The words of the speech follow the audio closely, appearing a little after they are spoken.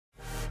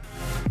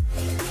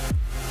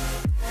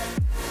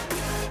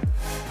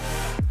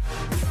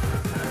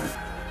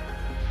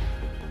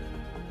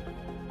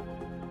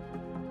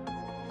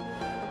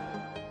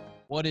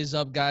What is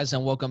up, guys,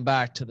 and welcome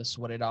back to the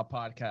Sweat It Out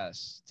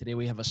podcast. Today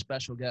we have a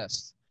special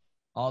guest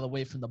all the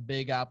way from the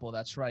Big Apple.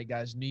 That's right,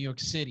 guys, New York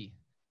City.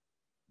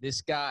 This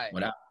guy,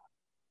 What up?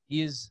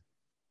 he is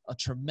a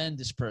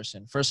tremendous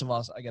person. First of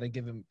all, I got to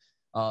give him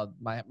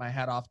my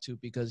hat off to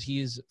because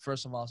he is,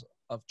 first of all,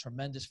 a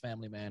tremendous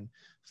family man,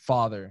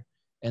 father,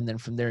 and then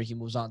from there he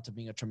moves on to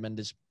being a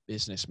tremendous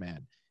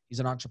businessman. He's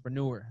an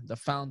entrepreneur, the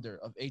founder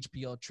of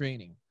HPLT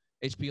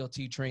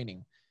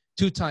Training,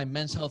 two-time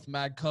Men's Health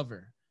Mag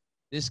cover.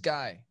 This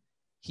guy,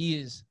 he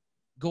is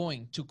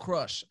going to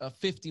crush a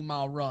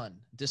 50-mile run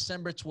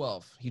December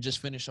 12th. He just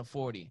finished a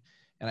 40,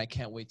 and I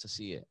can't wait to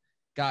see it.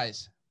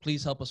 Guys,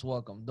 please help us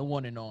welcome the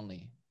one and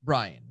only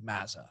Brian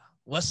Mazza.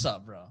 What's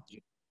up, bro?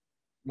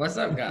 What's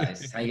up,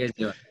 guys? How you guys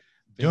doing?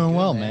 Doing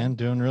well, man.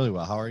 Doing really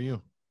well. How are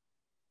you?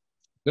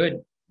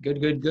 Good.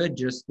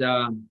 Just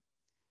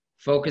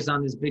focus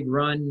on this big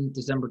run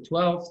December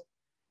 12th.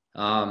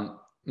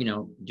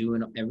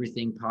 Doing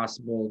everything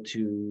possible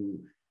to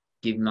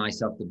give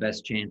myself the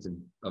best chance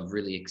of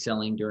really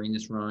excelling during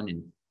this run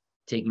and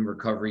taking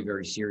recovery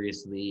very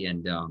seriously.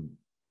 And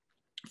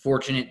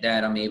fortunate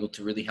that I'm able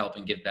to really help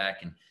and give back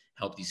and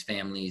help these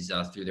families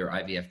through their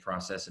IVF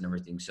process and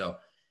everything. So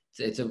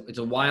it's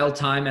a wild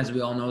time, as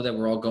we all know, that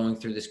we're all going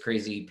through this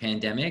crazy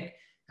pandemic.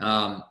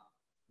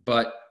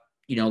 But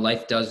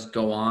life does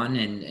go on,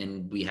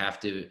 and we have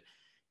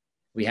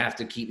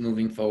to keep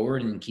moving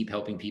forward and keep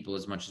helping people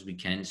as much as we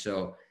can.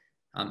 So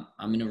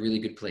I'm in a really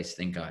good place,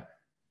 thank God.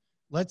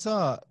 Let's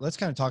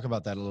kind of talk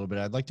about that a little bit.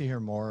 I'd like to hear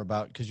more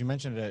about, because you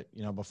mentioned it,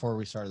 before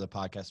we started the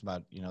podcast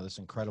about, this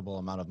incredible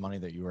amount of money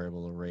that you were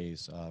able to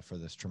raise for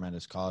this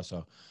tremendous cause.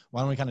 So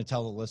why don't we kind of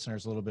tell the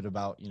listeners a little bit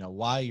about,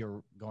 why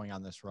you're going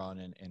on this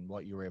run and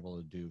what you were able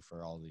to do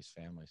for all these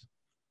families?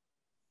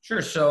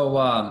 Sure. So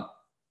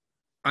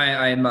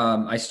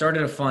I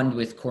started a fund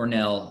with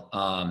Cornell,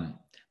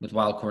 with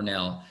Weill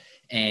Cornell,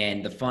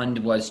 and the fund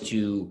was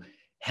to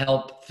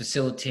help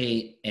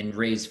facilitate and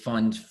raise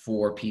funds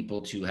for people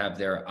to have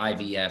their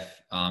IVF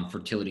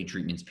fertility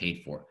treatments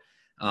paid for.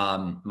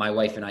 My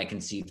wife and I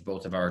conceived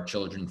both of our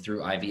children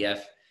through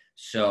IVF,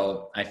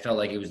 so I felt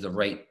like it was the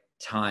right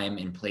time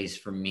and place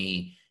for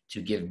me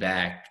to give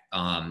back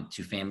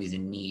to families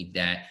in need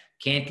that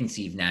can't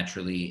conceive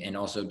naturally and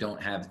also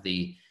don't have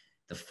the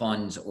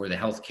funds or the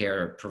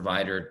healthcare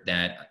provider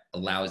that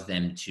allows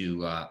them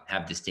to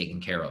have this taken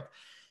care of.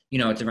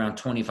 It's around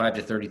 25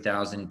 to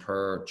 30,000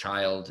 per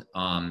child,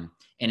 and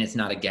it's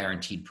not a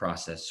guaranteed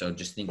process. So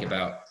just think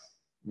about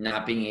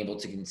not being able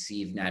to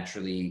conceive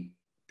naturally,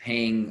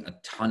 paying a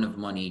ton of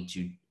money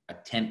to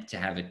attempt to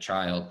have a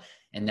child,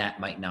 and that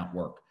might not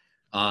work.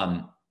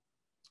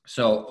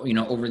 So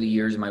over the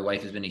years, my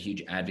wife has been a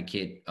huge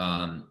advocate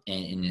and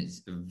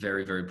is a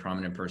very, very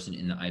prominent person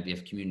in the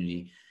IVF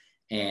community.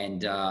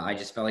 And I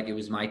just felt like it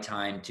was my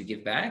time to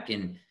give back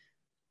and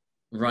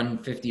run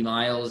 50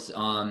 miles,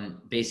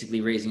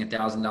 basically raising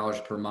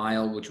 $1,000 per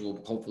mile, which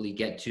we'll hopefully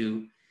get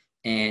to.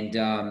 And,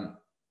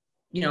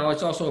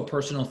 it's also a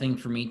personal thing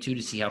for me too,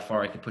 to see how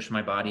far I can push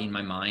my body and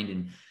my mind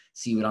and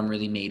see what I'm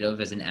really made of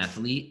as an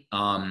athlete,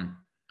 and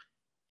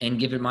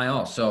give it my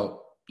all.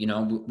 So,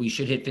 we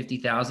should hit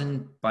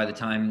 50,000 by the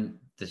time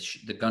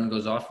the gun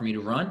goes off for me to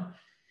run.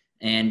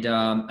 And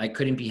I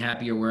couldn't be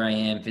happier where I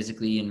am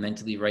physically and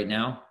mentally right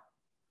now.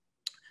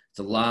 It's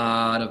a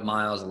lot of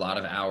miles, a lot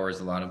of hours,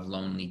 a lot of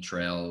lonely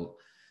trail,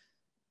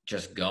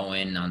 just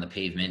going on the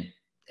pavement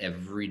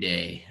every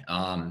day.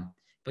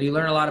 But you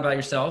learn a lot about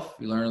yourself.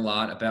 You learn a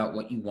lot about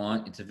what you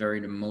want. It's a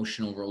very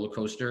emotional roller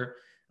coaster.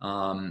 A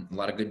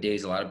lot of good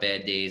days, a lot of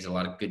bad days, a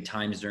lot of good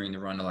times during the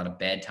run, a lot of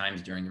bad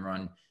times during the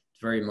run. It's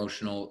very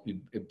emotional.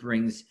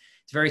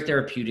 It's very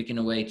therapeutic in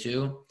a way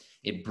too.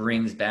 It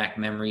brings back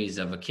memories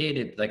of a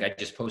kid. Like I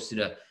just posted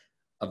a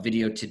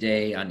video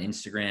today on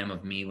Instagram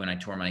of me when I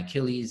tore my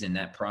Achilles, and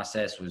that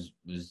process was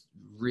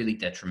really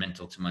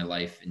detrimental to my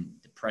life and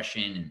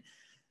depression, and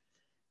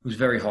it was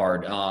very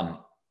hard.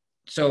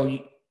 So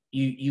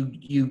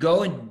you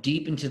go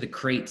deep into the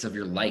crates of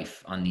your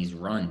life on these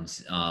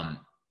runs.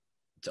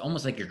 It's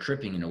almost like you're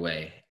tripping in a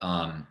way.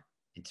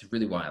 It's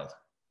really wild.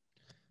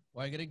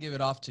 Well, I got to give it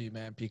off to you,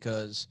 man,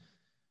 because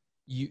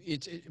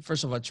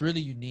first of all, it's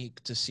really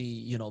unique to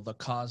see, the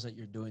cause that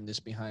you're doing this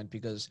behind,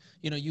 because,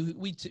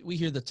 we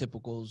hear the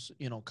typicals,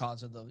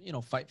 cause of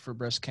the, fight for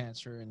breast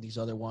cancer and these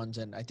other ones.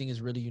 And I think it's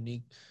really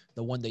unique,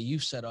 the one that you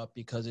set up,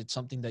 because it's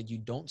something that you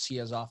don't see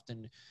as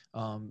often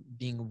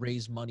being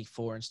raised money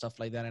for and stuff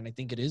like that. And I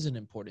think it is an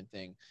important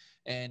thing.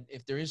 And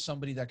if there is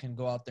somebody that can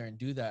go out there and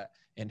do that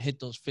and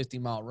hit those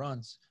 50-mile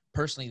runs,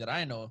 personally, that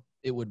I know,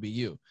 it would be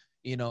you.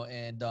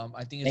 And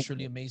I think it's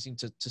really amazing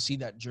to see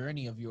that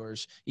journey of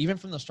yours, even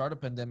from the start of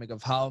pandemic,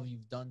 of how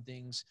you've done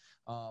things,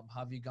 how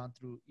have you gone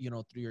through,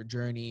 through your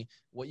journey,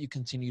 what you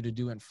continue to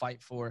do and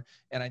fight for.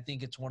 And I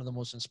think it's one of the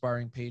most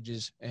inspiring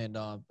pages, and,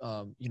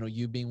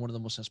 you being one of the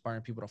most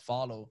inspiring people to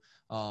follow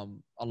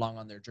along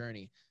on their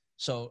journey.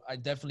 So I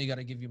definitely got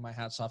to give you my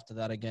hats off to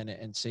that again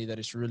and say that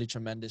it's really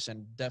tremendous.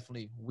 And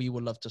definitely we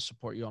would love to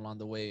support you along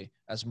the way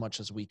as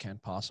much as we can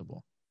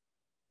possible.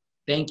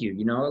 Thank you.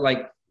 You know,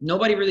 like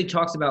nobody really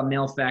talks about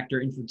male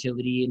factor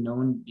infertility, and no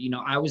one,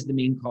 I was the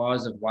main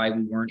cause of why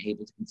we weren't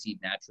able to conceive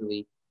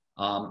naturally.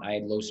 I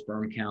had low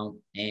sperm count,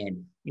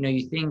 and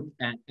you think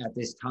at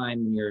this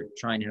time when you're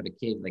trying to have a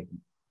kid, like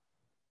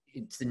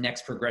it's the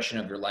next progression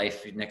of your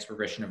life, the next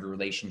progression of your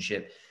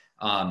relationship.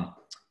 Um,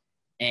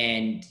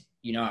 and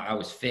I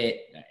was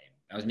fit.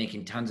 I was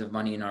making tons of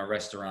money in our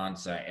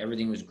restaurants.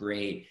 Everything was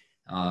great.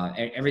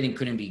 Everything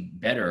couldn't be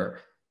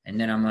better. And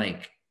then I'm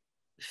like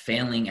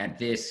failing at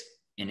this,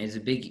 and it's a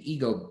big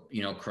ego,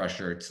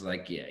 crusher. It's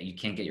like, yeah, you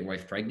can't get your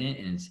wife pregnant,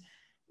 and it's,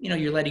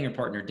 you're letting your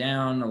partner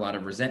down. A lot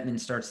of resentment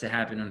starts to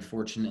happen,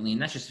 unfortunately,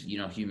 and that's just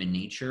human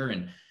nature.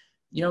 And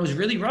it was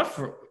really rough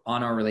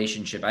on our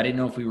relationship. I didn't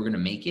know if we were going to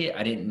make it.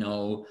 I didn't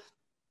know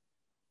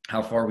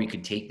how far we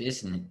could take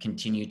this and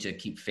continue to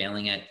keep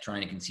failing at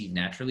trying to conceive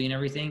naturally and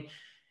everything.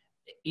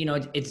 It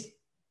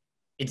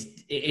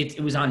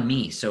was on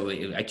me. So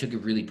I took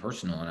it really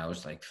personal, and I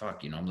was like,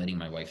 fuck, I'm letting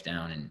my wife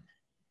down. And it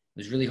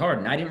was really hard.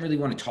 And I didn't really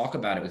want to talk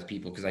about it with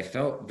people because I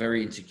felt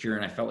very insecure,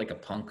 and I felt like a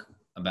punk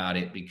about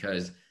it,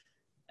 because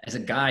as a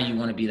guy, you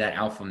want to be that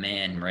alpha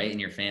man, right? In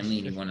your family,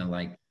 and you want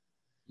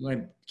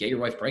to get your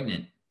wife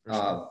pregnant.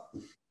 Sure.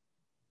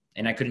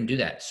 And I couldn't do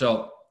that.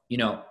 So,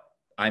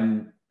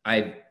 someone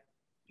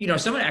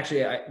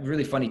actually,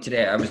 really funny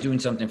today, I was doing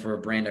something for a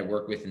brand I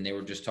work with, and they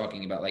were just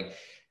talking about like,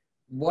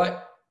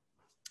 what,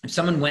 if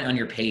someone went on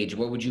your page,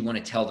 what would you want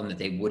to tell them that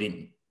they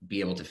wouldn't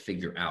be able to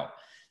figure out?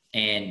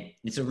 And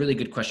it's a really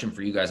good question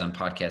for you guys on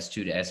podcasts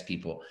too, to ask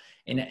people.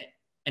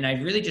 And I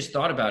really just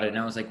thought about it, and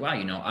I was like, wow,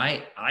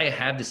 I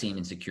have the same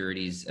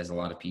insecurities as a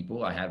lot of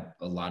people. I have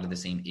a lot of the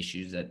same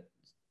issues that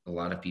a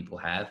lot of people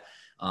have.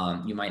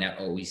 You might not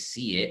always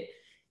see it.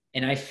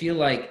 And I feel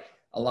like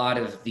a lot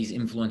of these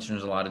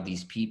influencers, a lot of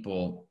these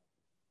people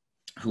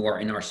who are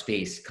in our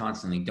space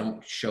constantly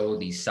don't show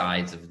these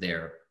sides of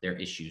their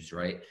issues,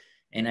 right?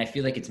 And I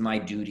feel like it's my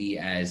duty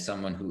as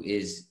someone who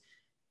is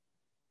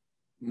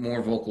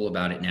more vocal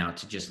about it now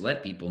to just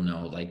let people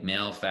know, like,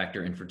 male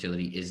factor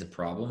infertility is a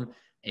problem.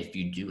 If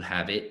you do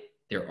have it,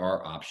 there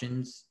are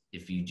options.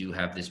 If you do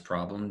have this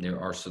problem, there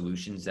are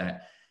solutions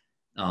that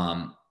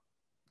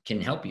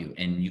can help you,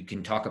 and you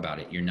can talk about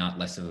it. You're not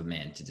less of a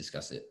man to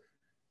discuss it.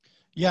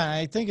 Yeah,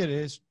 I think it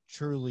is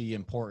truly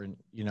important,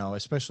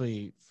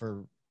 especially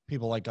for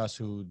people like us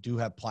who do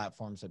have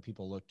platforms that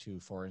people look to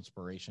for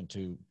inspiration,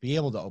 to be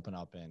able to open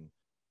up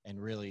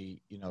and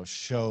really,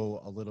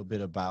 show a little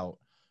bit about,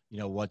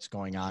 what's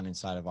going on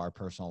inside of our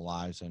personal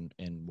lives, and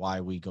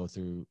why we go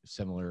through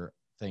similar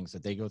things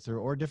that they go through,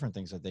 or different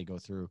things that they go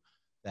through,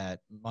 that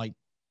might,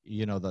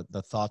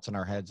 the thoughts in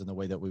our heads and the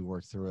way that we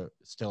work through it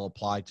still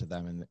apply to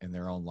them in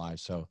their own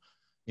lives. So,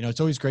 it's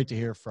always great to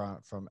hear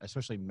from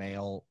especially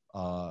male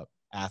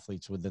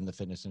athletes within the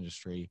fitness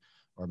industry,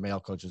 or male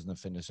coaches in the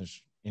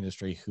fitness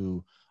industry,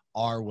 who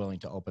are willing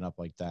to open up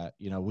like that.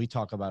 We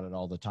talk about it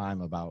all the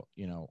time about,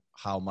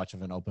 how much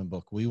of an open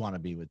book we want to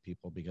be with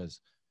people, because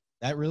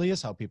that really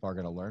is how people are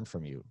going to learn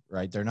from you,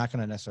 right? They're not going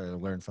to necessarily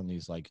learn from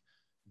these like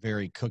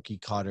very cookie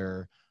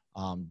cutter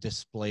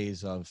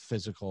displays of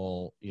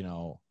physical,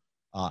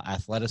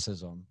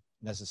 athleticism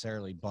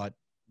necessarily, but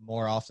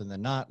more often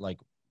than not, like,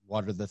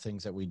 what are the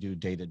things that we do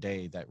day to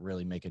day that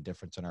really make a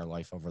difference in our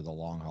life over the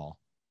long haul?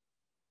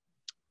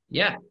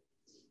 Yeah.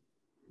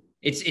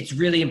 It's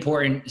really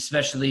important,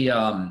 especially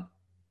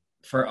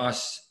for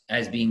us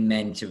as being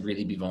men, to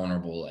really be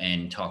vulnerable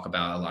and talk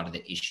about a lot of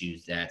the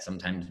issues that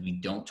sometimes we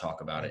don't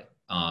talk about it.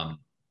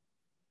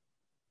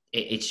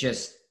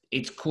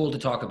 It's cool to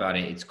talk about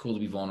it. It's cool to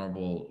be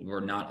vulnerable.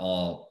 We're not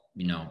all,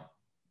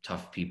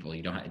 tough people.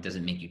 It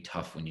doesn't make you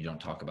tough when you don't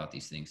talk about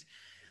these things.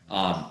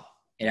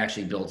 It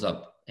actually builds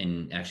up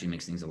and actually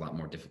makes things a lot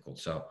more difficult.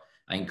 So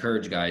I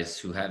encourage guys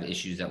who have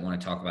issues that want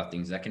to talk about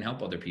things that can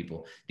help other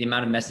people. The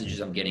amount of messages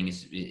I'm getting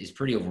is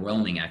pretty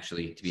overwhelming,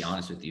 actually, to be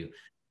honest with you,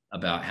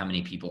 about how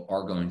many people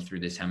are going through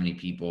this, how many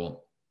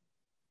people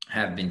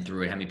have been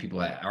through it, how many people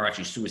are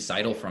actually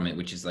suicidal from it,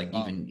 which is like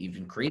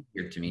even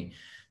crazier to me.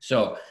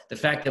 So the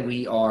fact that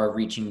we are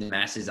reaching the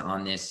masses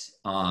on this,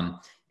 and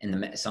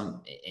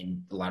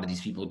a lot of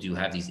these people do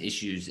have these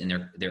issues,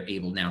 and they're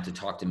able now to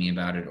talk to me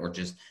about it, or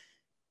just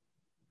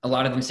a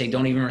lot of them say,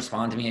 don't even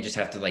respond to me. I just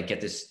have to like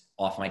get this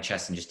off my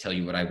chest and just tell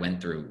you what I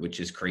went through, which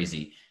is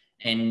crazy.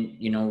 And,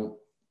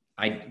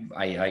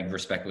 I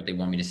respect what they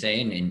want me to say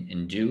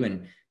and do.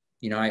 And,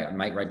 I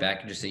might write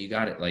back and just say, you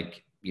got it.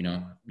 Like,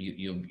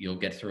 you'll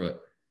get through it.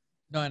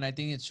 No, and I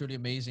think it's really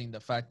amazing the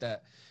fact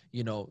that,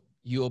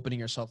 you opening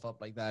yourself up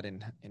like that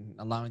and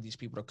allowing these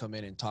people to come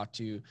in and talk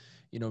to you,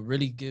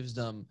 really gives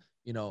them,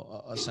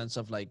 a sense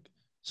of like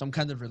some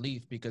kind of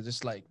relief, because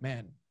it's like,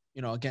 man,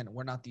 again,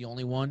 we're not the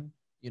only one.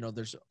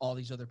 There's all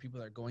these other people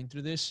that are going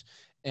through this,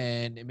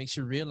 and it makes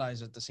you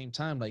realize at the same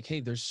time, like,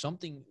 hey, there's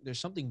something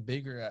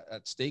bigger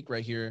at stake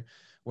right here,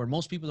 where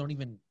most people don't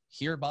even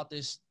hear about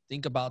this,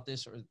 think about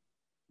this, or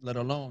let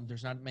alone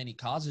there's not many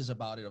causes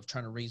about it of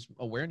trying to raise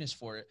awareness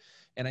for it.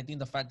 And I think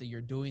the fact that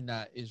you're doing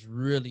that is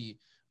really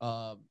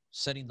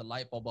setting the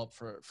light bulb up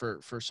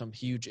for some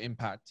huge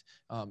impact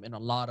in a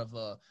lot of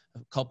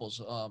couples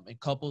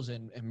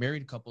and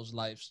married couples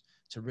lives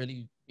to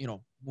really,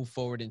 moving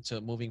forward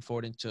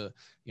into,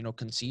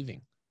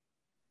 conceiving.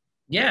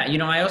 Yeah.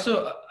 I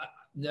also,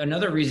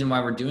 another reason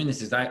why we're doing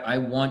this is I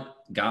want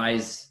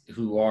guys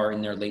who are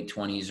in their late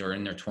 20s or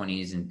in their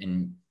 20s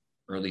and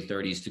early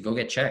 30s to go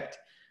get checked.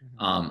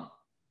 Mm-hmm.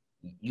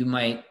 You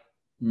might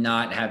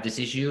not have this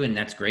issue, and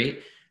that's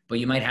great, but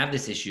you might have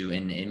this issue,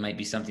 and it might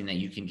be something that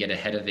you can get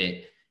ahead of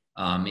it,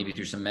 maybe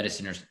through some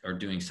medicine or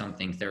doing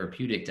something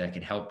therapeutic that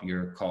can help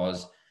your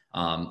cause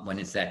when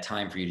it's that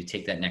time for you to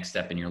take that next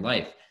step in your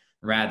life,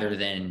 rather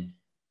than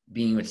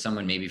being with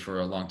someone maybe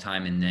for a long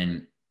time and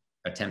then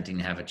attempting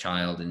to have a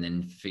child and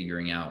then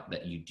figuring out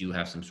that you do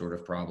have some sort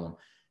of problem.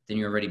 Then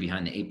you're already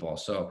behind the 8 ball.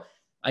 So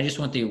I just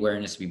want the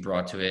awareness to be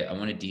brought to it. I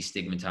want to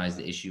destigmatize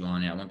the issue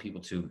on it. I want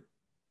people to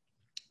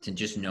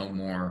just know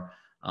more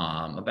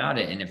about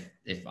it. And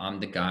if I'm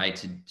the guy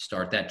to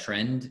start that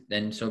trend,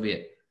 then so be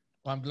it.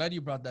 Well, I'm glad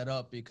you brought that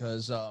up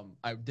because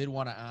I did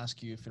want to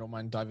ask you, if you don't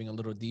mind diving a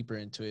little deeper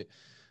into it,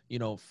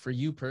 for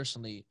you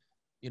personally,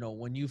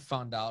 when you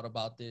found out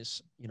about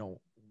this,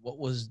 what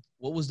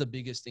was the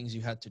biggest things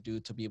you had to do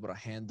to be able to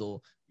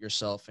handle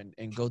yourself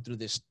and go through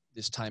this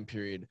time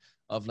period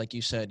of, like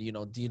you said,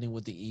 dealing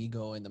with the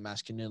ego and the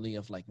masculinity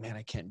of like, man,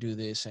 I can't do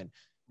this, and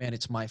man,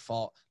 it's my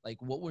fault.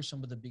 Like, what were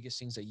some of the biggest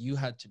things that you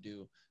had to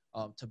do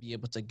to be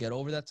able to get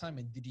over that time?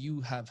 And did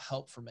you have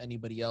help from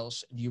anybody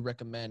else? Do you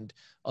recommend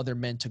other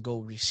men to go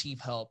receive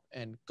help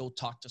and go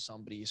talk to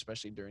somebody,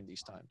 especially during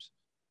these times?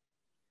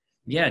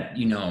 Yeah.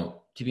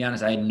 To be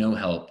honest, I had no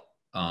help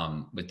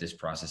with this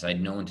process. I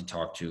had no one to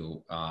talk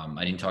to.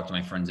 I didn't talk to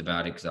my friends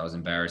about it because I was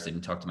embarrassed. I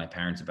didn't talk to my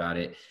parents about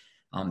it.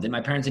 Then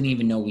my parents didn't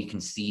even know we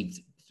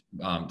conceived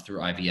through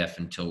IVF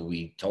until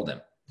we told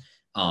them.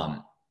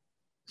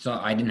 So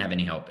I didn't have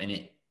any help, and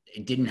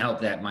it didn't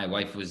help that my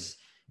wife was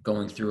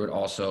going through it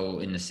also,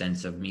 in the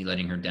sense of me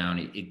letting her down.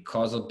 It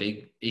caused a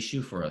big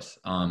issue for us.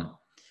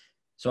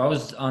 So I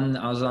was on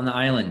the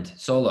island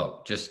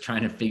solo, just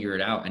trying to figure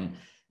it out. And,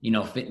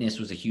 fitness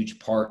was a huge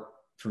part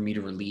for me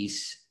to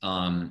release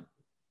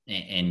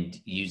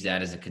and use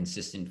that as a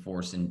consistent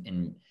force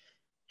in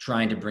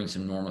trying to bring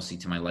some normalcy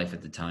to my life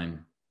at the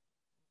time.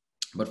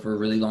 But for a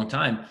really long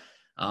time,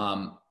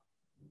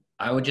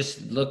 I would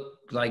just look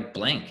like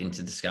blank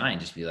into the sky and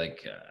just be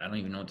like, I don't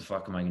even know what the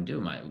fuck am I going to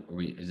do?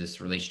 Is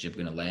this relationship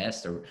going to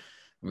last, or are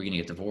we going to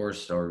get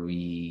divorced, or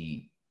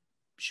I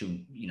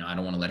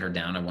don't want to let her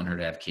down. I want her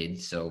to have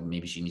kids. So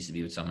maybe she needs to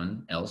be with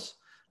someone else.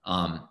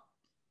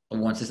 But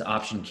once this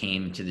option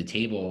came to the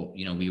table,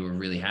 we were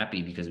really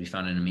happy because we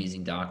found an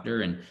amazing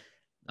doctor. And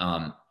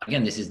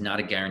again, this is not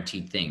a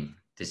guaranteed thing.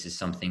 This is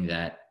something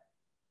that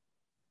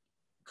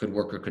could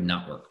work or could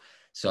not work.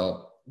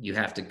 So you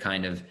have to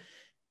kind of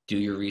do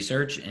your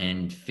research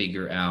and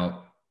figure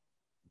out,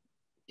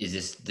 is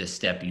this the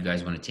step you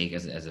guys want to take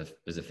as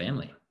a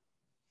family?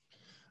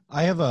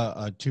 I have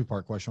a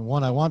two-part question.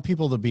 One, I want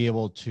people to be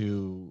able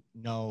to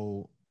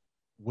know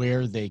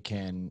where they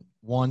can,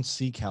 one,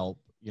 seek help,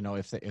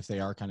 if they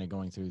are kind of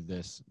going through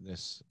this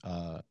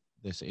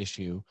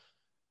issue,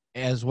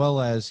 as well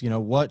as,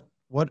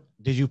 what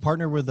did you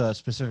partner with a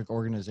specific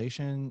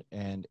organization?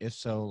 And if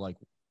so, like,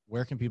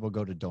 where can people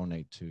go to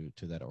donate to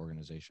that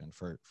organization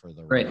for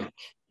the right?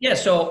 Yeah.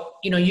 So,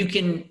 you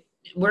can,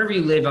 wherever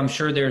you live, I'm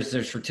sure there's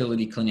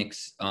fertility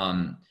clinics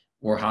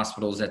or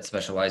hospitals that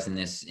specialize in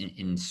this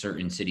in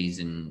certain cities,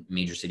 and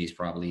major cities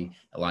probably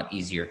a lot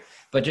easier.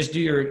 But just do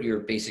your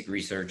basic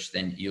research,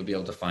 then you'll be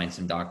able to find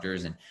some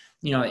doctors. And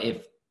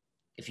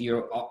if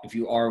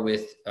you are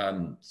with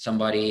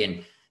somebody,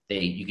 and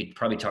you could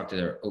probably talk to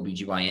their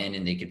OBGYN,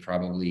 and they could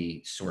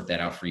probably sort that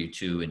out for you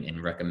too,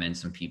 and recommend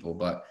some people.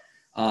 But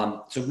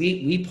so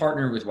we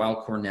partner with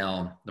Weill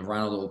Cornell, the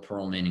Ronald O.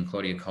 Perlman and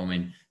Claudia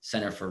Komen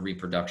Center for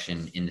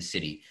Reproduction in the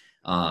city.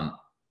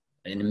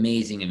 An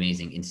amazing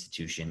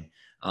institution.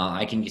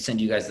 I can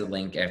send you guys the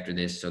link after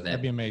this, so that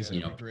that'd be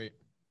amazing. Great.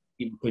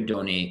 People could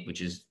donate,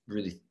 which is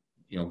really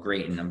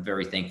great, and I'm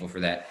very thankful for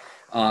that.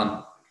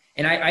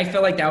 And I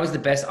felt like that was the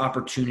best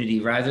opportunity,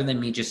 rather than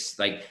me just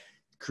like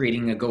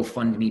creating a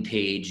GoFundMe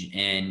page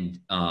and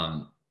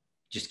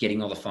just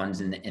getting all the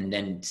funds and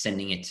then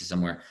sending it to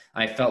somewhere.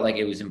 I felt like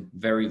it was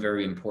very,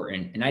 very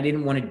important. And I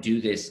didn't want to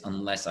do this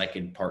unless I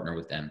could partner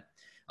with them.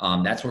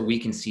 That's where we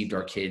conceived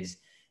our kids.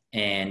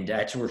 And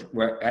that's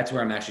where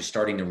I'm actually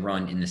starting to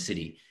run in the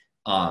city.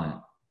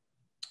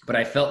 But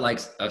I felt like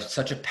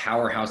such a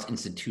powerhouse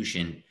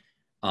institution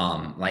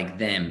like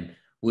them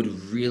would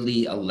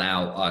really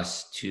allow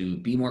us to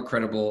be more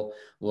credible,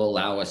 will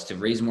allow us to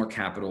raise more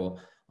capital,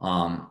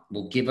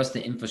 will give us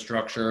the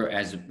infrastructure.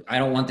 As I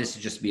don't want this to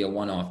just be a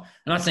one-off.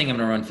 I'm not saying I'm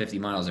going to run 50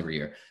 miles every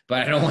year,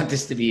 but I don't want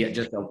this to be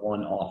just a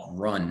one-off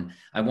run.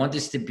 I want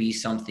this to be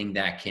something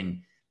that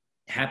can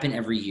happen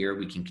every year.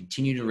 We can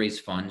continue to raise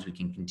funds. We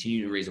can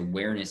continue to raise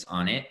awareness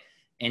on it,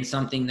 and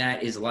something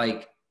that is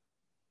like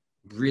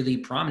really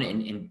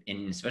prominent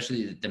in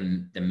especially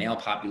the male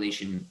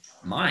population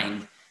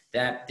mind,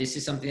 that this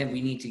is something that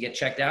we need to get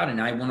checked out.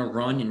 And I want to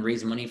run and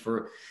raise money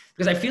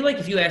because I feel like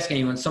if you ask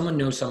anyone, someone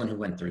knows someone who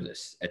went through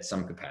this at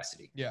some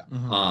capacity. Yeah.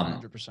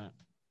 100%.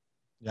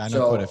 Yeah. I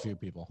know quite a few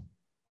people.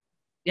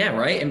 Yeah.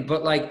 Right.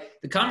 But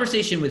like the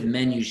conversation with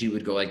men usually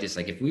would go like this.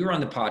 Like if we were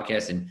on the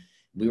podcast and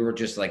we were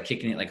just like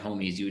kicking it like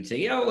homies, you would say,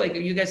 yo, like, are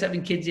you guys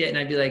having kids yet? And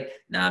I'd be like,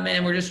 nah,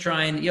 man, we're just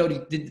trying. Yo,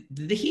 did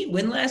the Heat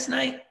win last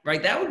night?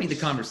 Right. That would be the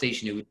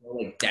conversation. It would go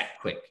like that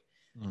quick.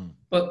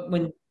 But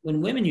when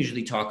women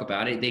usually talk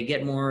about it, they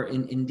get more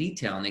in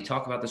detail and they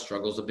talk about the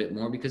struggles a bit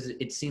more because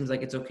it seems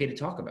like it's okay to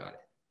talk about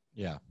it.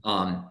 Yeah.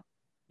 I'm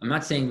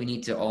not saying we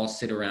need to all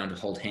sit around,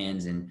 hold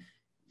hands and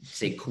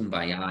say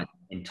kumbaya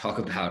and talk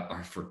about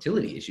our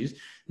fertility issues.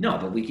 No,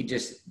 but we could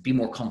just be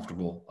more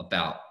comfortable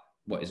about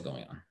what is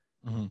going on.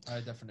 I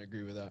definitely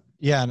agree with that.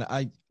 Yeah. And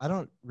I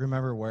don't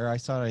remember where I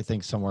saw it. I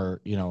think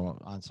somewhere,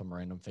 on some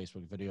random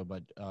Facebook video,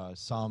 but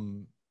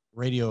some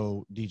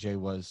radio DJ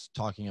was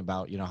talking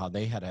about, how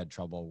they had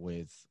trouble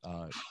with,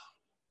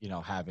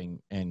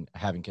 having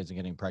kids and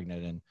getting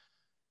pregnant and,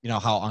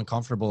 how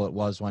uncomfortable it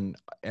was when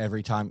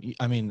every time,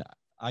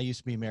 I used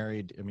to be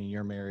married.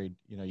 You're married,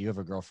 you have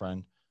a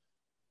girlfriend.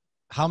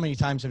 How many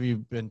times have you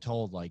been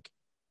told like,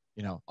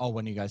 oh,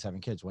 when are you guys having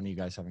kids? When are you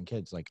guys having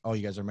kids? Like, oh,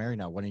 you guys are married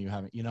now. When are you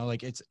having,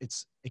 like it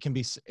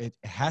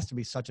has to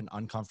be such an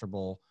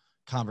uncomfortable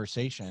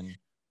conversation.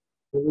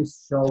 It was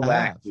so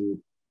whack, dude.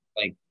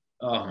 Like,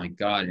 oh my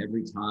God,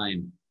 every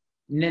time.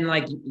 And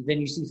then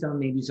you see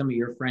maybe some of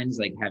your friends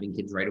like having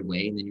kids right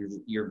away, and then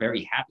you're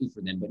very happy for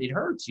them, but it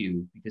hurts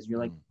you because you're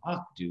like,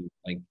 fuck, dude,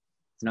 like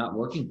it's not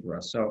working for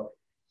us. So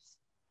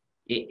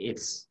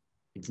it's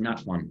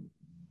not fun.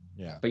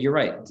 Yeah. But you're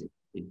right.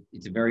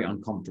 It's a very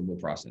uncomfortable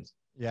process.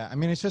 Yeah.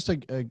 It's just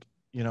a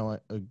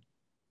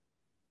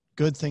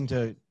good thing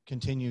to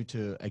continue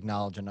to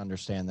acknowledge and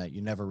understand that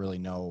you never really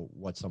know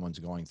what someone's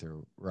going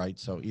through. Right.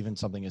 So even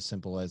something as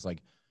simple as like,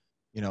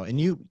 and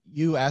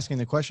you asking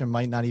the question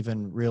might not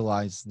even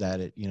realize that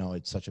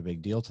it's such a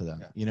big deal to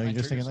them. Yeah. You're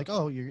just thinking like,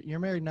 oh, you're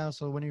married now.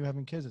 So when are you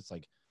having kids? It's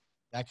like,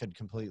 that could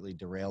completely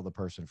derail the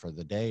person for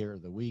the day or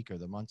the week or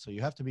the month. So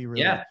you have to be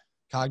really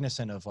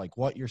cognizant of like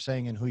what you're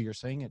saying and who you're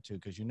saying it to,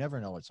 because you never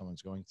know what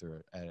someone's going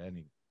through at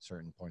any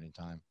certain point in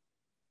time.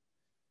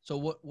 So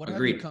what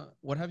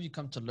have you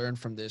come to learn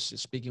from this?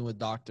 Speaking with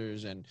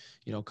doctors and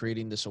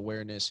creating this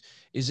awareness,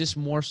 is this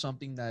more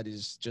something that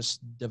is just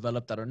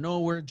developed out of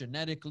nowhere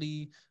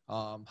genetically?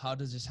 How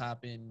does this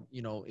happen?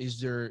 Is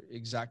there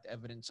exact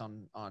evidence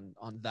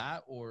on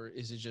that, or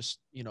is it just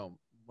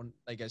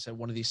like I said,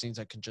 one of these things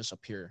that can just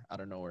appear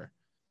out of nowhere?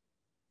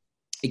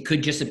 It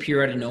could just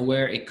appear out of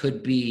nowhere. It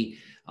could be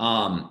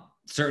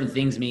certain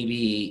things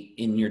maybe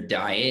in your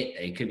diet.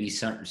 It could be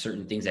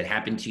certain things that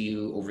happen to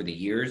you over the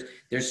years.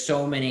 There's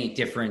so many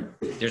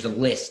there's a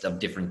list of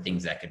different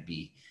things that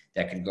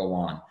could go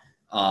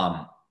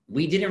on.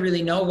 We didn't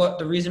really know what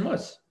the reason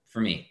was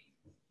for me.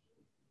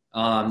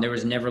 There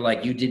was never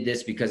like, you did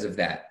this because of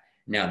that.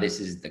 Now this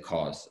is the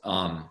cause.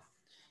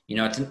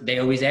 They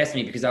always asked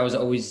me, because I was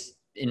always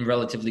in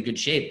relatively good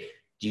shape,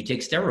 do you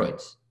take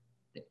steroids?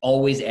 They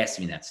always asked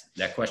me that.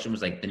 That question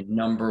was like the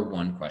number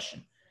one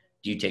question.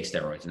 Do you take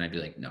steroids? And I'd be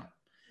like, no.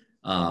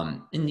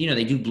 And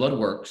they do blood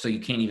work, so you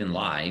can't even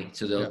lie.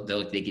 So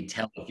they could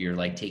tell if you're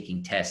like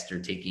taking tests or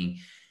taking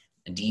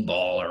a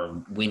D-ball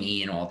or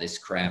Winnie and all this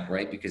crap,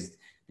 right? Because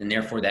then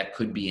therefore that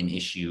could be an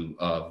issue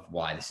of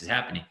why this is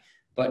happening.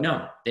 But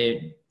no,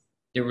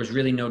 there was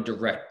really no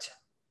direct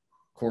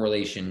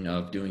correlation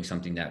of doing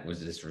something that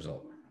was this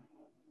result.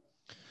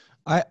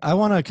 I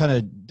want to kind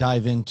of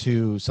dive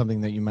into something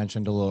that you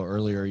mentioned a little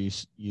earlier.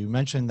 You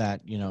mentioned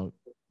that,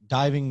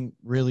 diving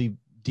really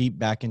deep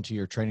back into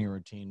your training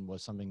routine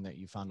was something that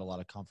you found a lot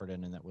of comfort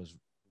in and that was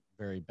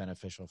very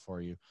beneficial for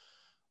you.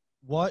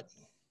 What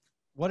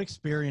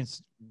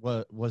experience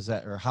was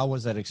that, or how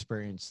was that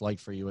experience like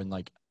for you? And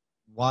like,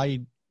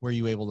 why were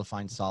you able to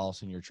find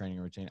solace in your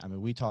training routine?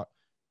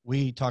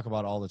 We talk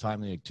about all the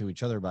time to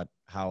each other about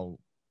how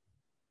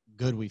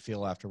good we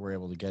feel after we're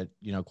able to get,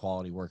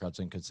 quality workouts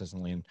in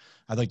consistently. And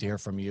I'd like to hear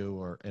from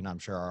you, and I'm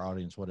sure our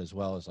audience would as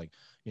well, is like,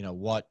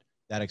 what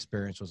that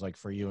experience was like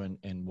for you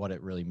and what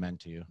it really meant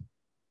to you.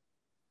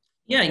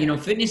 Yeah,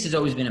 fitness has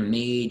always been a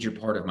major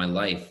part of my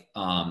life.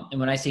 And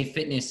when I say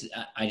fitness,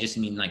 I just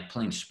mean like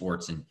playing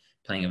sports and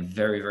playing a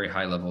very, very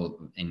high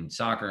level in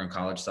soccer and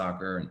college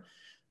soccer.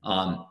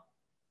 And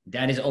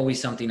that is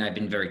always something I've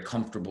been very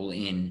comfortable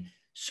in.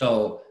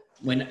 So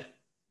when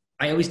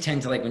I always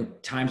tend to, like, when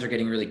times are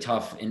getting really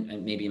tough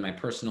and maybe in my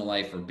personal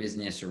life or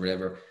business or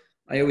whatever,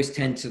 I always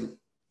tend to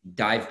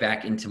dive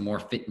back into more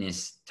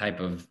fitness type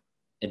of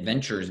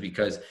adventures,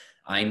 because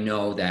I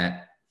know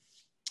that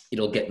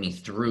it'll get me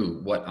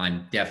through what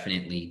I'm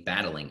definitely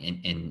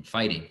battling and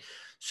fighting.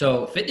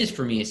 So fitness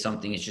for me is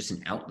something, it's just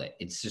an outlet.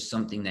 It's just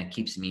something that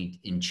keeps me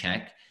in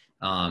check.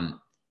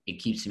 It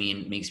keeps me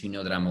and makes me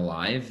know that I'm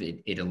alive.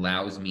 It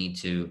allows me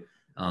to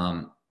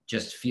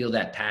just feel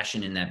that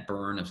passion and that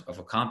burn of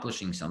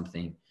accomplishing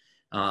something.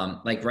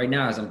 Like right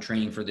now, as I'm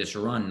training for this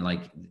run,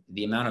 like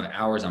the amount of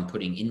hours I'm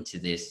putting into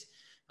this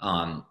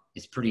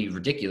is pretty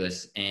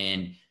ridiculous.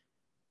 And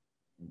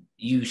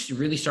you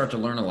really start to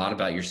learn a lot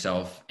about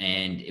yourself.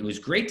 And it was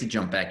great to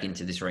jump back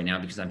into this right now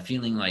because I'm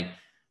feeling like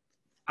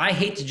I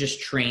hate to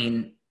just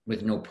train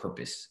with no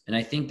purpose. And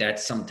I think that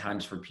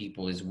sometimes for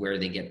people is where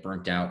they get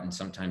burnt out, and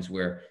sometimes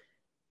where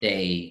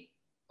they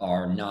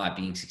are not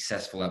being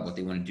successful at what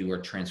they want to do or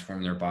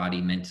transform their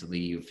body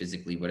mentally or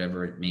physically,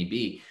 whatever it may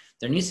be.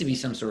 There needs to be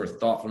some sort of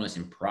thoughtfulness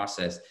and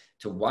process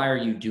to why are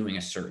you doing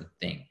a certain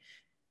thing.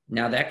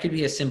 Now that could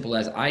be as simple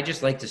as I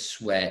just like to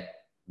sweat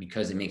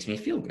because it makes me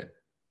feel good.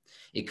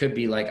 It could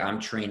be like I'm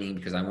training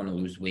because I want to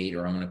lose weight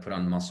or I want to put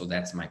on muscle.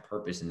 That's my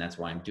purpose and that's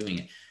why I'm doing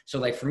it. So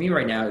like for me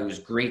right now, it was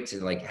great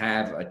to like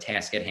have a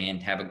task at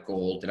hand, have a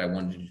goal that I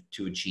wanted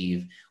to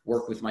achieve,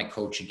 work with my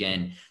coach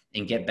again,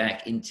 and get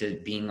back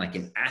into being like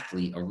an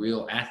athlete, a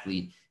real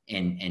athlete,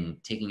 and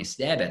taking a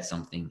stab at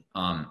something.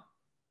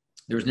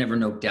 There was never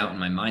no doubt in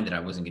my mind that I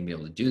wasn't going to be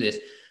able to do this.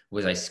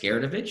 Was I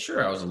scared of it?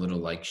 Sure, I was a little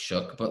like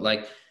shook, but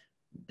like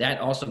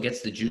that also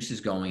gets the juices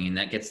going, and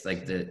that gets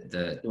like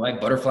the do I have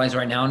butterflies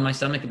right now in my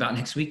stomach about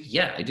next week?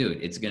 Yeah, I do.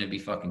 It's going to be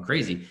fucking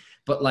crazy.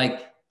 But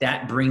like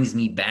that brings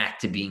me back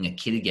to being a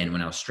kid again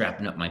when I was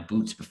strapping up my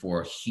boots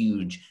before a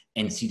huge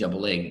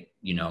NCAA,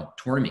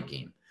 tournament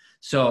game.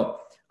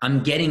 So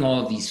I'm getting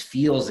all of these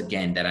feels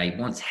again that I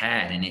once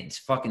had, and it's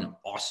fucking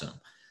awesome.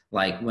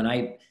 Like when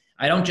I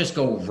don't just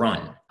go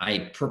run,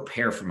 I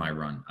prepare for my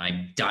run.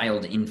 I'm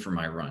dialed in for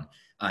my run.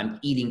 I'm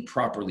eating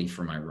properly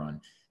for my run.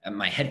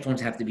 My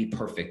headphones have to be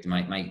perfect.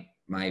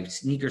 My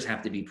sneakers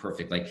have to be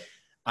perfect. Like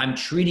I'm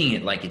treating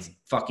it like it's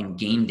fucking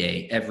game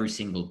day every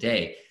single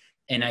day.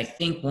 And I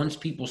think once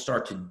people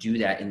start to do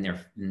that in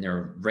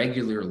their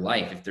regular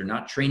life, if they're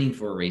not training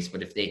for a race,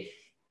 but if they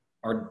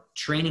are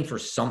training for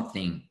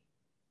something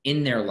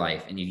in their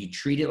life, and if you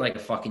treat it like a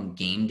fucking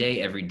game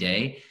day every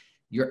day,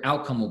 your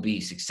outcome will be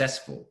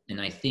successful.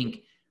 And I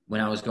think when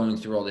I was going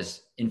through all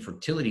this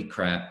infertility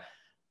crap,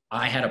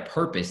 I had a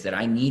purpose that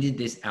I needed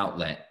this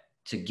outlet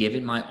to give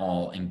it my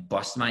all and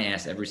bust my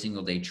ass every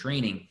single day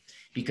training,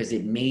 because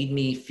it made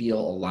me feel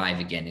alive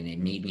again and it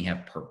made me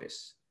have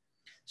purpose.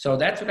 So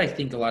that's what I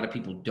think a lot of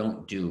people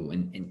don't do.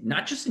 And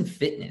not just in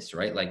fitness,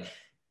 right? Like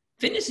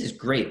fitness is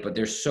great, but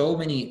there's so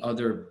many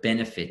other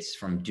benefits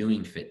from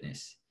doing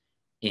fitness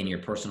in your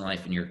personal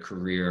life, in your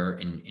career,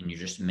 and in your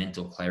just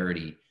mental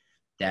clarity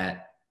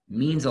that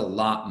means a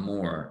lot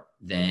more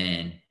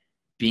than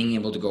being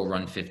able to go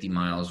run 50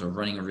 miles or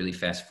running a really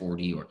fast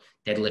 40 or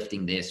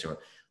deadlifting this, or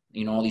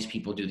all these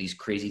people do these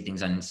crazy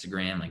things on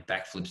Instagram, like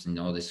backflips and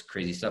all this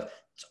crazy stuff.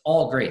 It's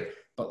all great,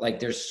 but like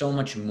there's so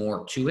much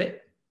more to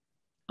it.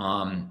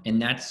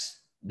 And that's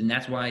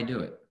why I do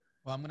it.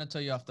 Well, I'm going to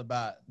tell you off the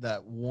bat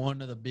that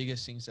one of the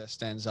biggest things that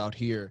stands out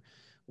here,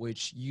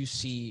 which you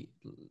see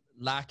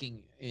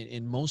lacking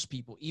in most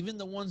people, even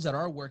the ones that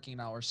are working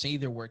out or say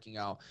they're working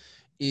out,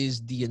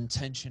 is the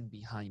intention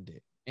behind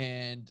it.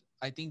 And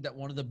I think that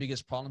one of the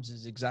biggest problems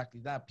is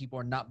exactly that. People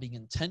are not being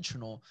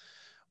intentional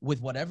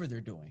with whatever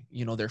they're doing,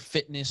 their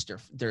fitness,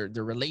 their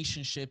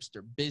relationships,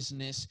 their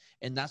business.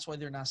 And that's why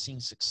they're not seeing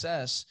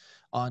success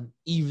on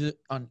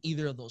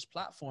either of those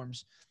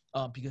platforms,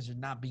 because they're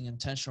not being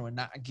intentional and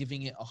not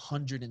giving it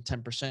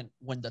 110%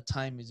 when the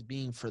time is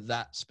being for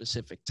that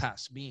specific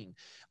task being.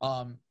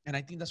 And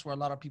I think that's where a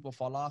lot of people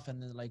fall off,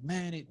 and they're like,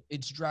 man,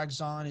 it drags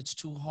on, it's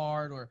too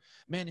hard, or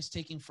man, it's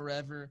taking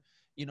forever.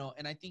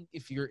 And I think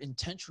if you're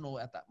intentional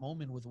at that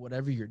moment with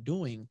whatever you're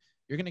doing,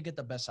 you're going to get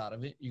the best out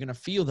of it. You're going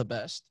to feel the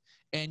best,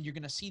 and you're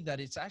going to see that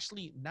it's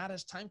actually not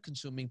as time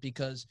consuming,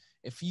 because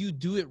if you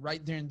do it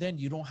right there and then,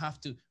 you don't have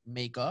to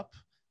make up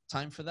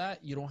time for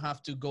that. You don't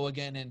have to go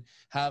again and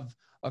have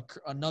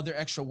another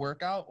extra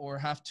workout, or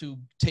have to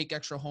take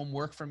extra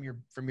homework from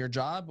your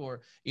job,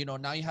 or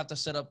now you have to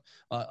set up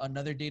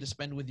another day to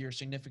spend with your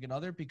significant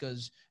other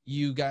because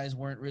you guys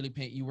weren't really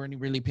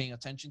paying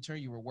attention to her.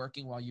 You were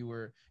working while you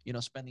were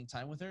spending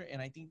time with her.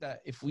 And I think that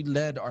if we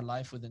led our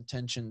life with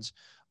intentions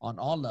on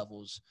all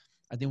levels,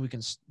 I think we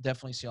can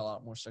definitely see a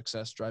lot more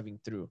success driving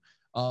through.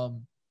 I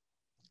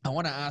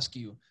want to ask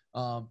you,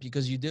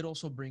 because you did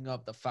also bring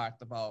up the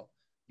fact about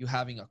you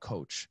having a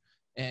coach.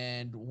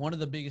 And one of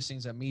the biggest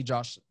things that me,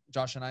 Josh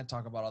and I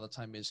talk about all the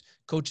time is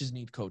coaches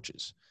need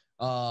coaches.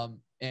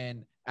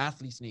 And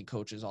athletes need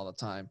coaches all the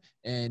time.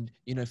 And,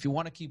 if you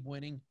want to keep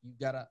winning, you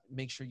got to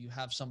make sure you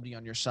have somebody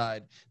on your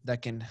side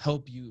that can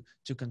help you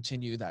to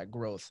continue that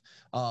growth.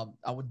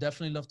 I would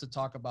definitely love to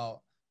talk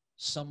about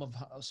some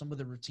of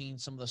the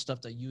routines, some of the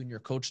stuff that you and your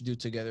coach do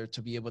together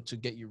to be able to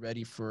get you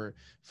ready for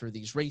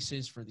these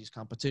races, for these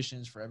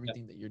competitions, for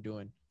everything that you're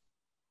doing.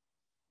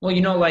 Well,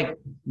 like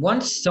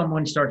once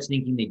someone starts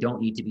thinking they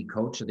don't need to be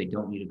coached or they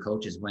don't need a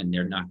coach is when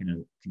they're not going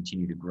to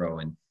continue to grow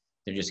and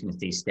they're just going to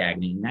stay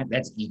stagnant. And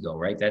that's ego,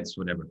 right? That's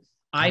whatever.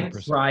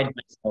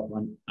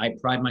 100%. I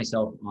pride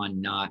myself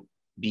on not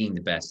being the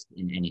best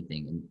in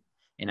anything.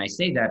 And I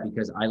say that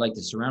because I like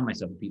to surround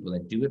myself with people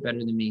that do it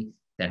better than me,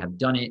 that have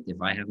done it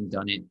if I haven't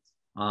done it.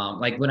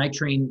 Like when I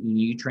train,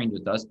 you trained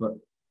with us, but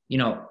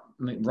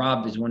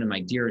Rob is one of my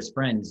dearest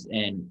friends,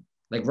 and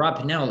like Rob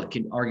Pinnell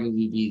could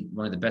arguably be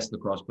one of the best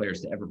lacrosse players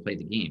to ever play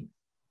the game.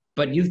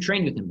 But you've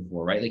trained with him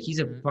before, right? Like he's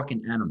a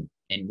fucking animal.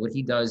 And what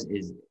he does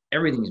is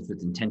everything is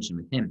with intention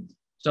with him.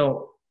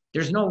 So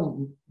there's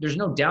no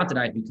doubt that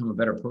I've become a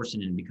better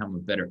person and become a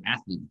better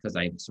athlete because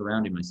I've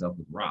surrounded myself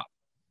with Rob.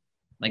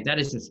 Like that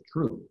is just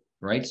true,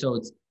 right? So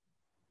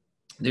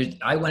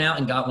I went out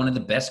and got one of the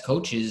best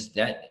coaches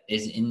that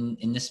is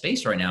in the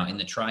space right now, in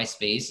the tri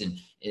space and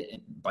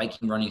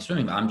biking, running,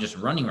 swimming. I'm just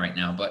running right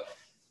now, but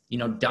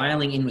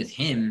dialing in with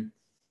him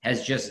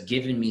has just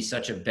given me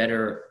such a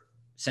better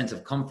sense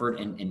of comfort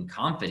and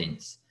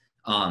confidence,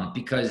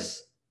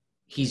 because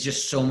he's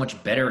just so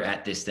much better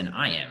at this than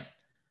I am.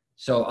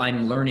 So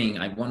I'm learning.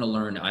 I want to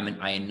learn.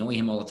 I annoy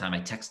him all the time. I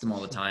text him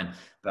all the time,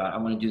 but I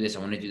want to do this. I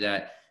want to do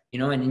that.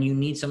 And you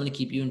need someone to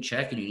keep you in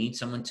check, and you need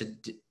someone to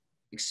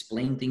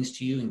explain things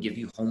to you and give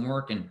you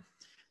homework. And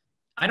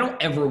I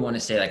don't ever want to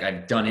say like,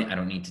 I've done it, I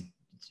don't need to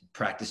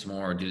practice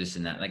more or do this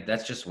and that. Like,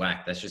 that's just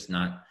whack. That's just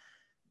not,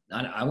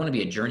 I want to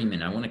be a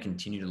journeyman. I want to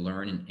continue to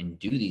learn and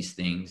do these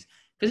things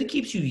because it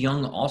keeps you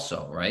young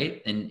also.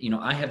 Right. And,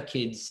 I have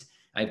kids,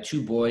 I have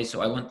 2 boys,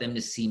 so I want them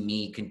to see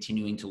me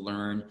continuing to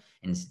learn,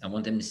 and I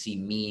want them to see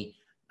me,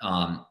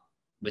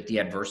 with the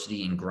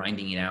adversity and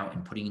grinding it out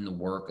and putting in the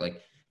work.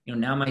 Like,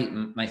 now my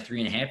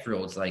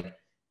 3.5-year-old's like,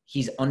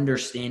 he's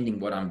understanding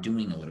what I'm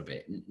doing a little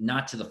bit,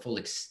 not to the full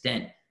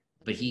extent,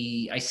 but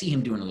I see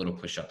him doing a little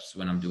push-ups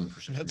when I'm doing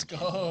push-ups. Let's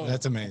go.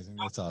 That's amazing.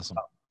 That's awesome.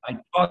 I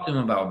talk to him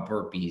about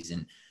burpees,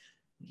 and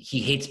he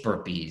hates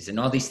burpees and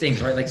all these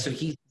things, right? Like, so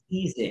he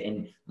sees it.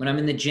 And when I'm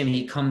in the gym,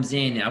 he comes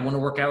in and I want to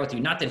work out with you.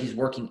 Not that he's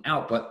working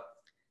out, but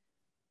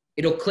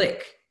it'll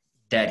click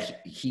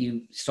that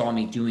he saw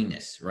me doing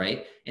this,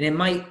 right? And it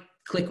might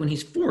click when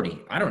he's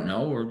 40, I don't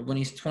know, or when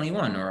he's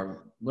 21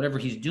 or whatever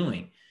he's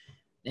doing.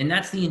 And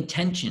that's the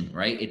intention,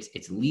 right?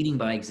 It's leading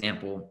by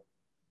example.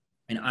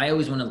 And I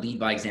always want to lead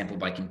by example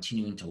by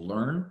continuing to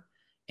learn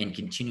and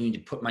continuing to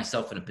put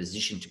myself in a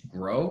position to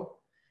grow.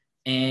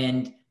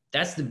 And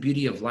that's the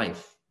beauty of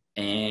life.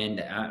 And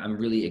I'm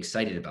really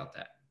excited about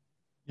that.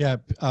 Yeah.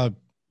 I've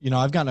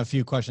gotten a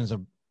few questions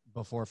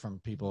before from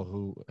people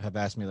who have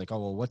asked me like, oh,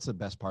 well, what's the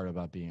best part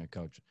about being a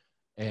coach?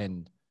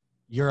 And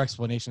your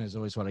explanation is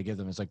always what I give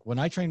them. It's like, when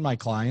I train my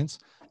clients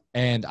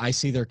and I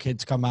see their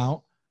kids come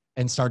out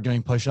and start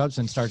doing push-ups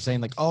and start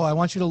saying like, oh, I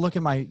want you to look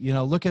at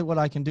look at what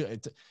I can do.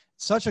 It's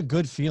such a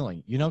good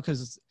feeling,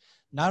 because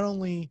not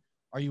only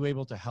are you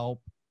able to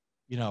help,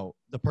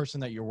 the person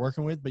that you're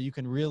working with, but you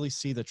can really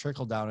see the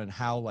trickle down and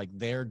how like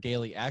their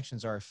daily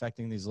actions are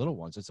affecting these little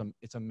ones.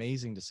 It's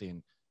amazing to see.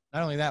 And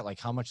not only that, like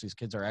how much these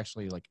kids are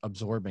actually like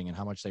absorbing and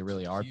how much they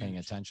really are paying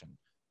attention.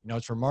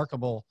 It's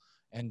remarkable.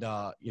 And,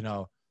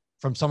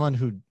 from someone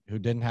who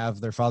didn't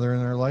have their father in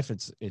their life,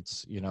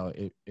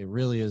 it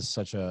really is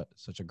such a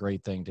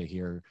great thing to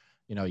hear,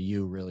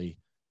 you really,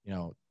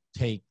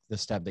 take the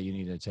step that you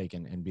need to take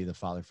and be the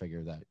father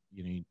figure that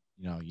you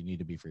need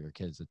to be for your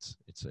kids.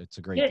 It's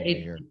a great thing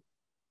to hear.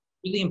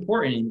 Really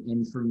important.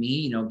 And for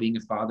me, being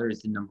a father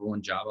is the number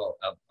one job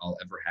I'll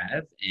ever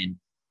have. And,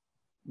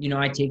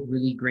 I take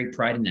really great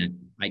pride in that.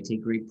 I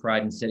take great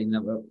pride in setting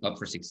them up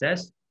for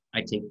success.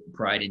 I take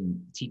pride in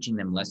teaching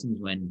them lessons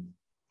when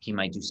he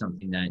might do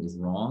something that is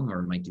wrong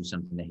or might do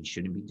something that he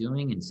shouldn't be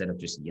doing. Instead of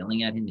just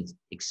yelling at him, it's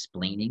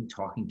explaining,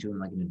 talking to him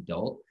like an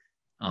adult,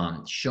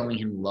 showing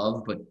him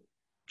love, but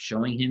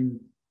showing him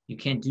you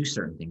can't do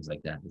certain things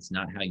like that. It's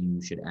not how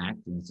you should act,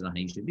 and it's not how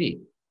you should be.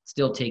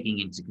 Still taking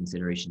into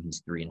consideration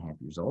he's 3.5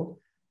 years old.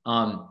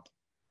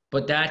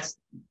 But that's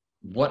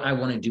what I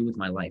want to do with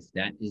my life.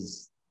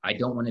 I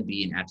don't want to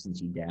be an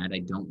absentee dad. I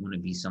don't want to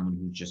be someone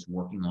who's just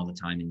working all the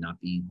time and not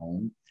being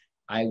home.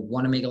 I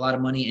want to make a lot of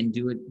money and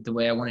do it the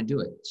way I want to do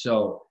it.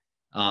 So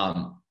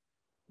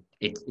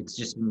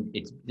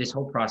this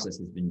whole process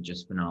has been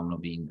just phenomenal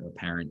being a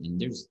parent, and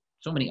there's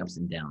so many ups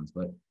and downs,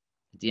 but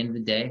at the end of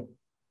the day,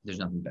 there's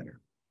nothing better.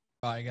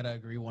 I gotta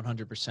agree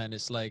 100%.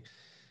 It's like,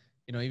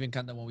 even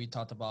kind of when we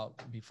talked about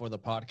before the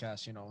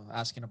podcast,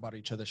 asking about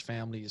each other's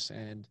families,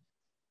 and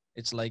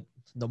it's like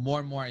the more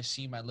and more I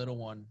see my little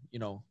one,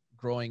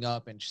 growing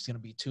up, and she's gonna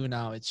be 2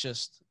 now. It's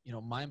just,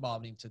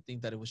 mind-boggling to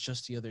think that it was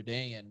just the other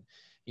day, and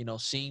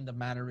seeing the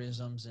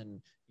mannerisms and,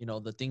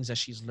 the things that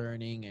she's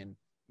learning, and,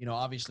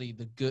 obviously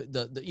the good,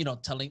 the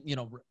telling,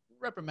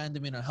 reprimand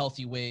them in a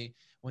healthy way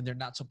when they're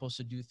not supposed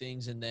to do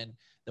things. And then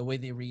the way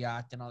they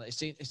react and all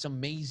that. It's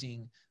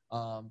amazing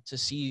to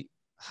see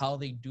how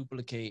they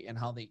duplicate and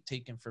how they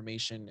take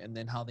information, and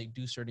then how they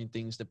do certain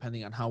things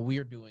depending on how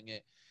we're doing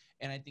it.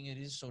 And I think it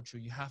is so true.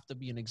 You have to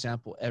be an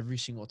example every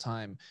single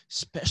time,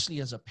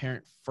 especially as a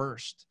parent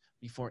first,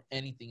 before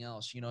anything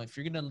else. If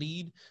you're going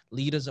to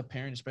lead as a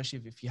parent, especially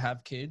if you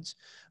have kids,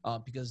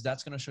 because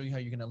that's going to show you how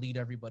you're going to lead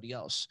everybody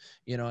else.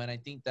 And I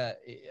think that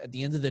at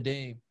the end of the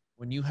day,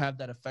 when you have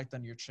that effect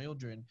on your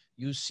children,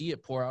 you see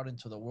it pour out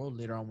into the world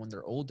later on when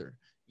they're older,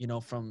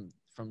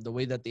 from the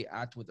way that they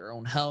act with their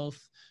own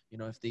health,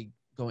 if they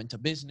go into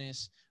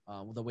business,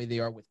 the way they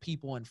are with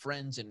people and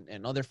friends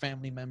and other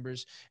family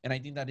members. And I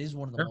think that is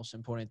one of the most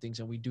important things.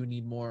 And we do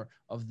need more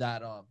of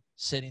that,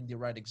 setting the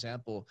right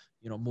example,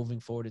 moving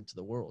forward into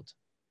the world.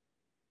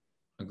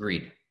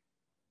 Agreed.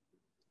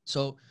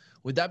 So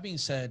with that being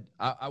said,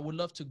 I would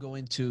love to go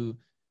into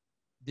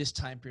this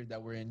time period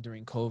that we're in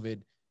during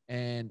COVID.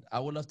 And I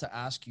would love to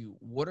ask you,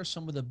 what are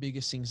some of the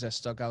biggest things that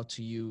stuck out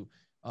to you?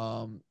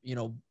 You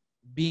know,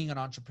 being an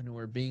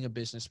entrepreneur, being a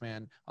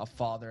businessman, a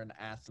father, an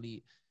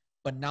athlete,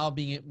 but now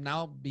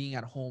being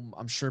at home,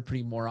 I'm sure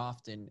pretty more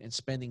often and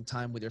spending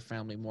time with your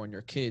family more and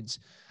your kids.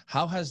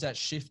 How has that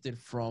shifted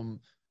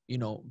from, you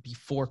know,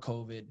 before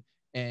COVID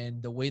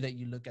and the way that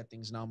you look at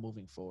things now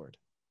moving forward?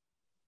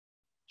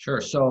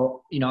 Sure.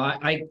 So, you know,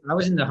 I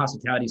was in the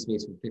hospitality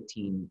space for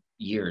 15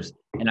 years,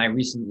 and I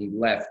recently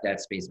left that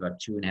space about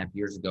 2.5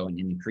 years ago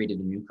and created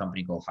a new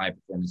company called High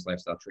Performance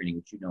Lifestyle Training,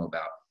 which you know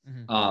about.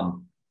 Mm-hmm.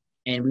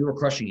 And we were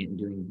crushing it and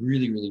doing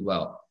really, really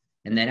well.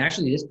 And then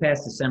actually this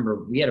past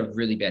December, we had a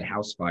really bad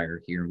house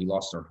fire here and we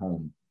lost our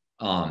home.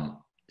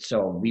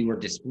 So we were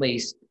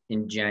displaced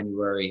in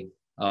January.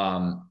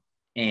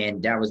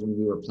 And that was when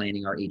we were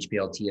planning our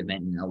HPLT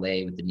event in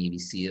LA with the Navy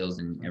SEALs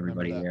and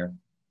everybody there.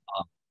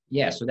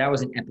 Yeah, so that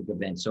was an epic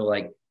event. So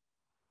like,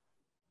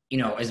 you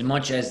know, as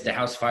much as the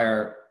house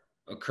fire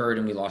occurred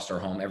and we lost our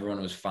home, everyone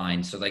was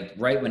fine. So like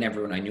right when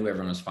I knew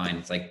everyone was fine.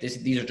 It's like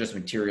these are just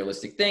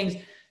materialistic things.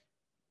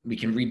 We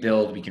can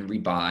rebuild, we can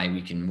rebuy,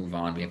 we can move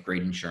on. We have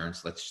great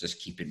insurance. Let's just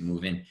keep it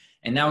moving.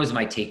 And that was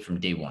my take from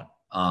day one.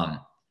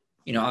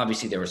 You know,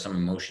 obviously there was some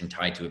emotion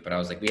tied to it, but I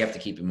was like, we have to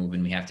keep it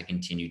moving. We have to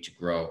continue to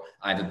grow.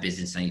 I have a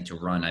business I need to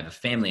run. I have a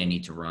family I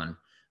need to run.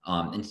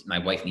 And my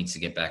wife needs to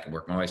get back at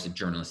work. My wife's a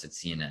journalist at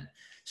CNN.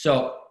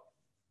 So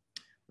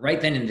right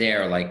then and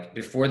there, like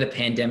before the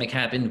pandemic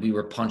happened, we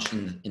were punched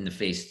in the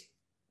face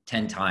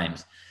 10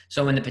 times.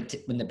 So when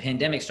the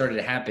pandemic started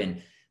to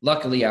happen,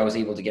 luckily I was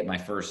able to get my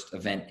first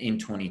event in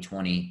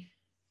 2020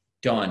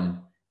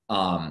 done,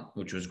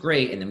 which was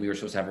great. And then we were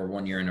supposed to have our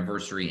 1-year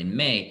anniversary in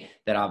May.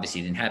 That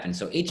obviously didn't happen.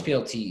 So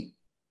HPLT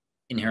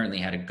inherently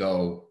had to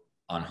go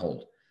on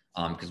hold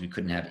because we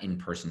couldn't have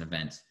in-person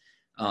events.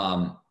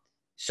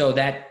 So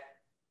that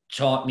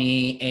taught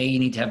me, you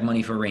need to have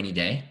money for a rainy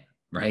day.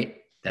 Right?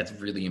 That's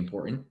really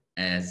important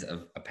as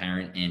a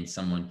parent and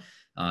someone,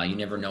 you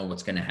never know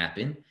what's going to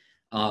happen.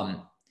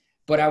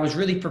 But I was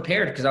really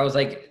prepared because I was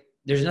like,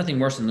 there's nothing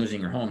worse than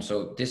losing your home.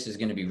 So this is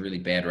going to be really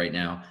bad right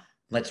now.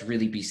 Let's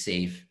really be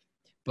safe,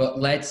 but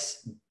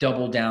let's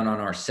double down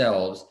on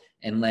ourselves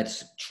and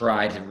let's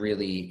try to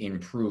really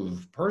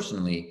improve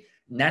personally.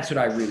 And that's what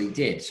I really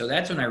did. So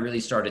that's when I really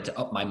started to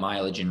up my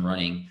mileage in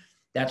running.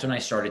 That's when I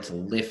started to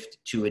lift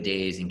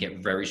 2-a-days and get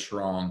very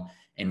strong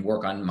and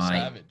work on my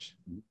Savage.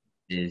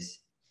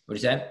 What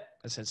is that?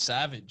 I said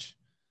savage.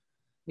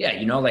 Yeah,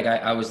 you know, like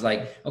I was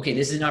like, okay,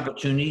 this is an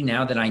opportunity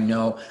now that I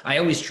know. I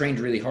always trained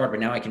really hard, but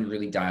now I can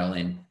really dial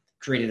in.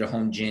 Created a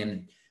home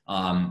gym,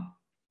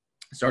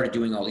 started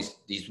doing all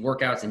these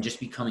workouts and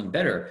just becoming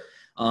better.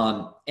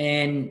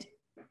 And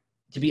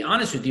to be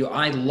honest with you,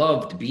 I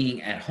loved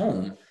being at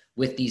home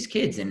with these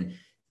kids. And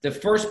the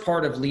first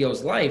part of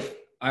Leo's life,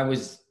 I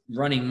was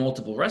running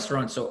multiple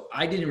restaurants, so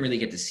I didn't really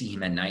get to see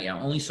him at night. I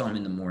only saw him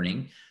in the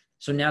morning.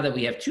 So now that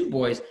we have 2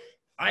 boys,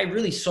 I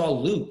really saw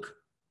Luke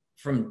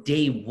from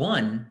day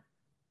one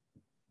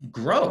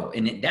grow.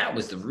 And that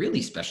was the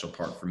really special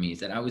part for me, is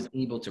that I was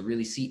able to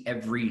really see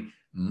every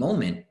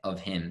moment of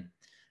him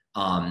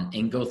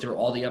and go through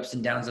all the ups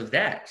and downs of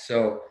that.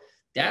 So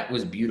that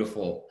was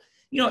beautiful.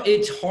 You know,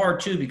 it's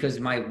hard too, because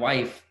my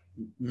wife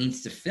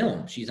needs to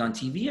film. She's on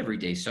TV every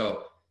day.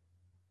 So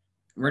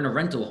we're in a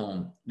rental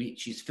home.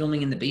 She's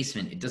filming in the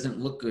basement. It doesn't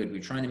look good. We're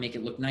trying to make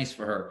it look nice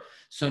for her.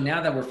 So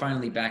now that we're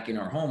finally back in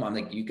our home, I'm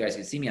like, you guys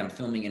can see me. I'm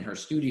filming in her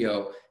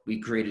studio. We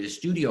created a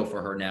studio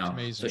for her now,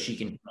 so she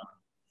can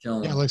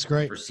film. Yeah, it looks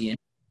great. For CNN.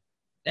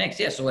 Thanks.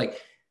 Yeah. So like,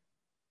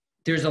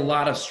 there's a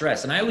lot of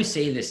stress, and I always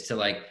say this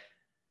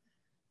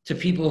to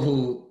people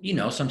who, you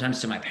know, sometimes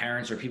to my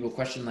parents or people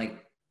question,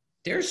 like,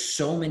 there's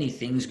so many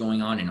things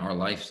going on in our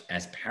lives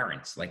as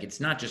parents. Like,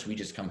 it's not just, we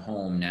just come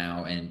home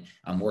now and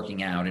I'm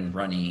working out and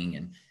running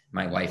and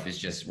my wife is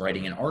just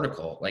writing an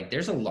article. Like,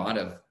 there's a lot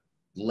of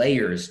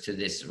layers to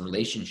this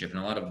relationship, and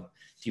a lot of,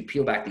 if you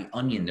peel back the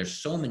onion, there's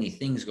so many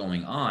things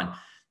going on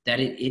that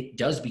it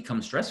does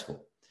become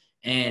stressful.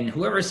 And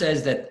whoever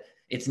says that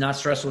it's not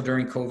stressful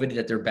during COVID,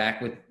 that they're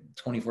back with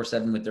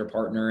 24/7 with their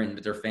partner and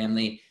with their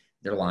family,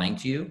 they're lying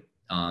to you.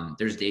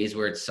 There's days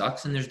where it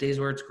sucks and there's days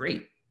where it's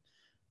great.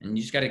 And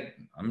you just gotta,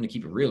 I'm gonna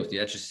keep it real with you.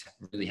 That's just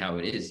really how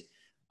it is.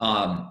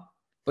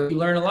 But you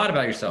learn a lot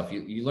about yourself.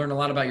 You learn a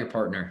lot about your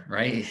partner,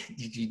 right?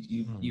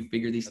 You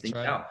figure these things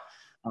out.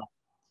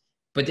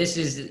 But this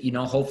is, you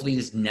know, hopefully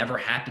this never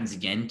happens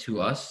again to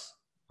us,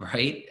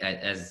 right?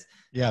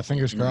 Yeah,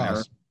 fingers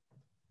crossed.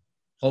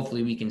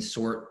 Hopefully we can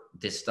sort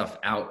this stuff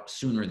out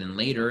sooner than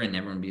later and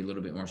everyone be a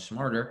little bit more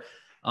smarter.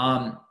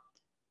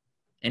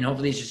 And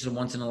hopefully it's just a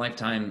once in a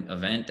lifetime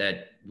event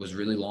that was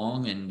really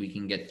long and we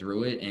can get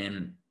through it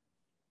and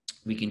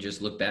we can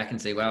just look back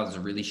and say, wow, it was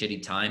a really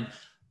shitty time,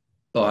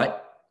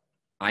 but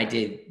I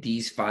did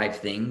these 5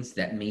 things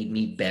that made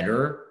me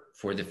better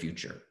for the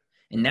future.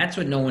 And that's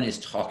what no one is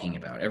talking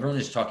about. Everyone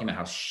is talking about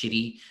how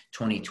shitty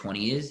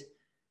 2020 is.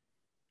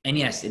 And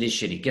yes, it is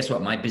shitty. Guess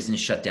what? My business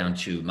shut down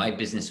too. My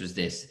business was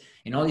this.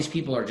 And all these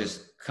people are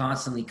just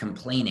constantly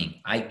complaining.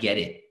 I get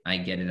it.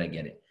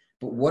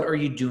 but what are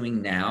you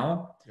doing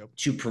now Yep.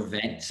 to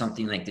prevent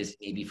something like this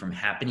maybe from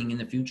happening in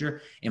the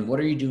future? And what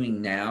are you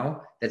doing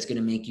now that's going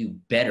to make you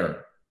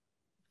better?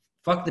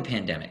 Fuck the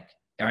pandemic.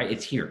 All right,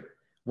 it's here.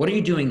 What are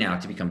you doing now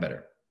to become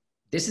better?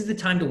 This is the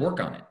time to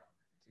work on it.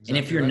 Exactly and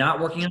if you're right. not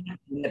working on it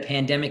when the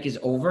pandemic is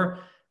over,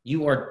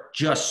 you are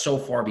just so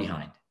far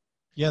behind.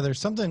 Yeah, there's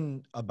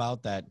something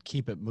about that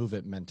keep it, move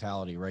it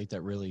mentality, right?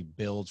 That really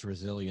builds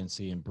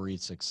resiliency and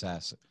breeds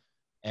success.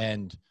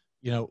 And,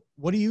 you know,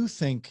 what do you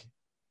think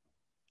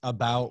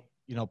about,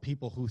 you know,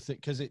 people who think,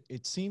 because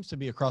it seems to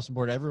be across the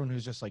board, everyone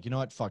who's just like, you know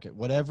what, fuck it,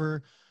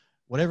 whatever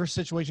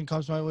situation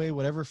comes my way,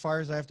 whatever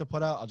fires I have to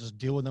put out, I'll just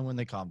deal with them when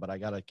they come. But I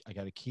gotta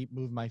keep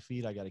moving my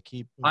feet. I gotta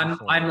keep moving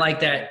forward. I'm like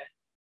that.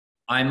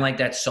 I'm like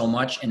that so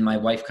much. And my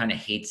wife kind of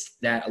hates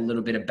that a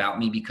little bit about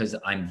me because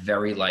I'm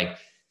very like,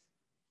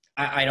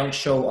 I don't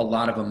show a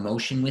lot of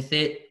emotion with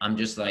it. I'm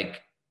just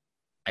like,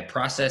 I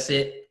process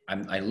it.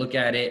 I look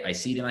at it. I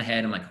see it in my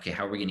head. I'm like, okay,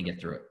 how are we going to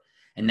get through it?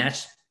 And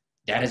that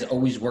has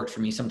always worked for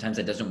me. Sometimes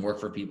that doesn't work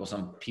for people.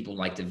 Some people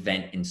like to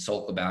vent and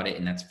sulk about it,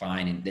 and that's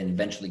fine. And then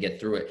eventually get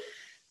through it.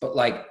 But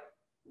like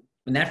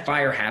when that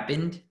fire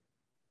happened,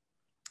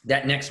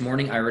 that next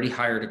morning, I already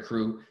hired a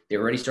crew. They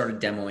already started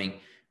demoing.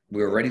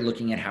 We were already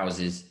looking at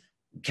houses,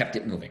 kept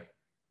it moving.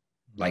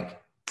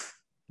 Like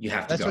you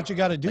have to That's go. What you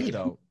got to do, like,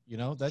 though. You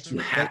know, you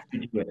have to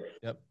do it.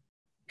 Yep.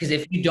 Because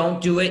if you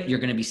don't do it, you're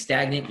going to be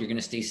stagnant. You're going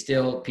to stay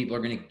still. People are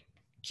going to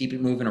keep it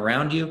moving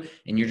around you,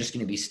 and you're just going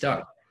to be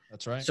stuck.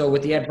 That's right. So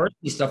with the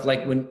adversity stuff,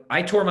 like when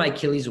I tore my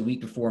Achilles a week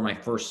before my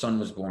first son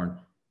was born,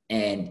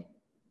 and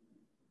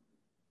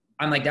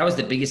I'm like, that was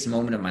the biggest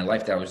moment of my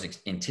life that I was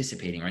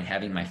anticipating, right?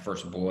 Having my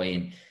first boy.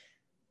 And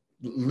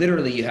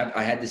literally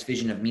I had this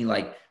vision of me,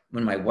 like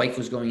when my wife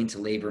was going into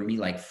labor, me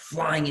like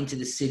flying into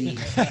the city,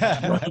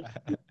 running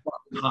to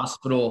the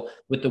hospital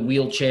with the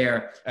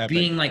wheelchair, Epic.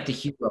 being like the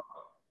hero.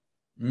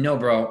 No,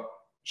 bro.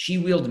 She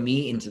wheeled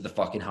me into the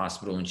fucking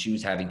hospital when she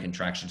was having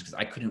contractions because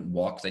I couldn't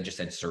walk because I just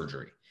had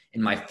surgery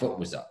and my foot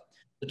was up.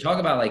 So talk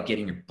about like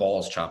getting your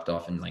balls chopped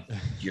off and like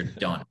you're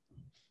done.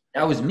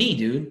 That was me,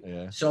 dude.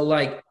 Yeah. So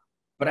like,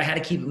 but I had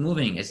to keep it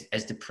moving.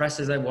 As depressed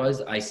as I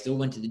was, I still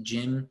went to the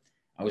gym.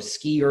 I was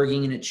ski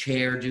erging in a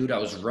chair, dude. I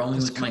was rowing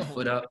with my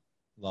foot up.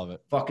 Love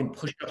it. Fucking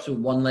push-ups with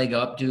one leg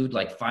up, dude.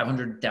 Like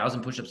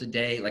 500,000 push-ups a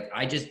day. Like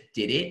I just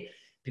did it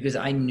because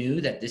I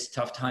knew that this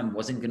tough time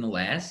wasn't going to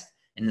last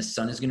and the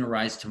sun is going to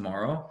rise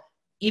tomorrow.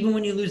 Even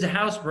when you lose a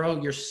house, bro,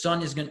 the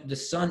sun is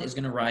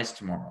going to rise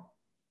tomorrow.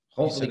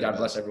 Hopefully, God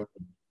bless everyone.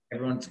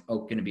 Everyone's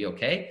going to be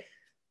okay.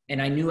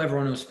 And I knew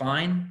everyone was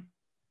fine.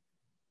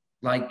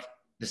 Like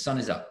the sun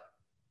is up.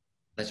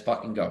 Let's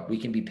fucking go. We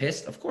can be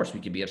pissed. Of course we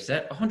can be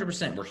upset.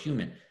 100%. We're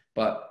human.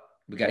 But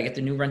we got to get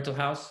the new rental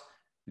house.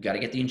 We got to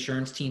get the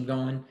insurance team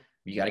going.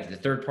 We got to get the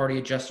third-party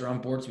adjuster on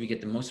board so we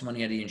get the most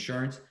money out of the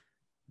insurance.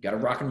 We got to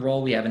rock and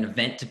roll. We have an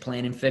event to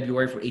plan in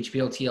February for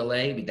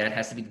HPLTLA. That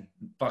has to be the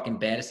fucking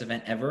baddest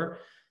event ever.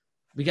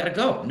 We got to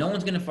go. No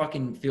one's going to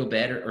fucking feel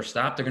bad or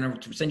stop. They're going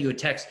to send you a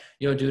text.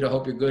 Yo, dude, I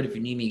hope you're good. If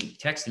you need me,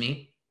 text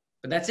me.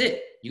 But that's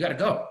it. You got to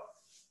go.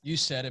 You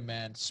said it,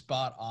 man.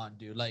 Spot on,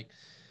 dude. Like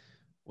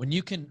when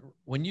you can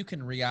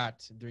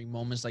react during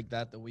moments like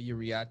that, the way you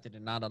reacted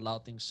and not allow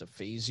things to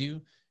phase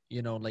you,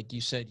 you know, like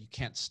you said, you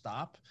can't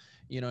stop,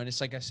 you know, and it's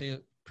like I say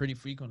pretty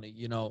frequently,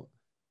 you know,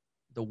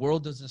 the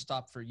world doesn't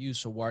stop for you.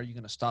 So why are you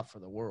going to stop for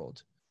the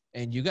world?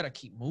 And you got to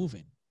keep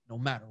moving no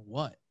matter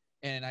what.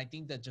 And I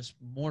think that just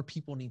more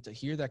people need to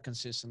hear that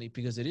consistently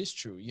because it is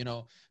true. You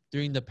know,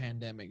 during the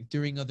pandemic,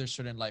 during other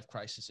certain life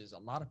crises, a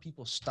lot of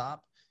people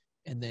stop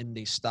and then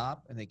they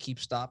stop and they keep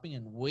stopping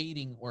and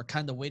waiting or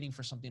kind of waiting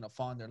for something to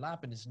fall in their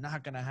lap. And it's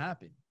not going to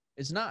happen.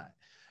 It's not,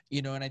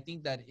 you know, and I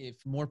think that if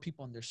more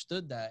people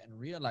understood that and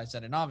realized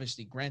that, and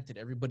obviously granted,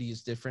 everybody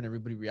is different.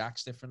 Everybody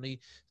reacts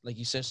differently. Like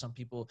you said, some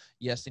people,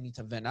 yes, they need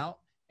to vent out.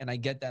 And I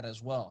get that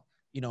as well,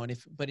 you know, and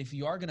if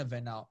you are going to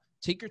vent out,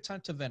 take your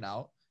time to vent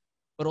out,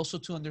 but also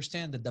to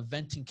understand that the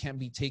venting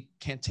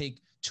can't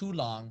take too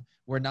long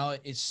where now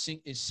it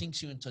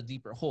sinks you into a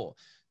deeper hole.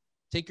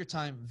 Take your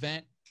time,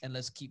 vent, and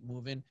let's keep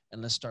moving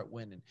and let's start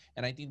winning.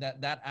 And I think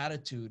that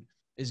attitude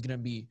is going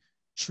to be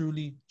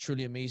truly,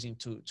 truly amazing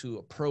to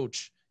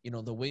approach, you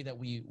know, the way that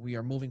we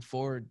are moving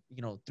forward,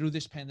 you know, through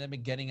this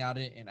pandemic, getting out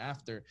it and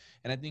after.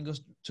 And I think it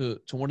goes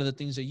to one of the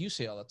things that you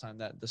say all the time,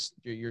 that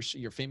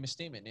your famous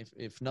statement,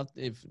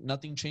 if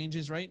nothing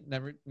changes, right?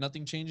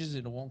 Nothing changes.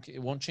 It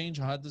won't change.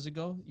 How does it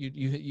go?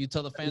 You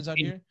tell the fans out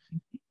here.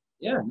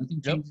 Yeah.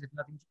 Nothing changes. Yep.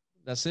 Nothing changes.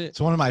 That's it. It's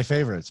one of my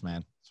favorites,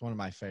 man. It's one of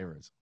my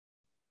favorites.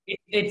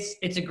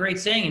 It's a great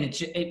saying.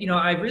 And you know,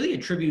 I really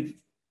attribute,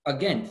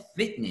 again,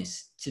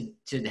 fitness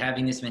to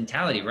having this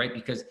mentality, right?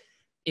 Because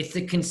it's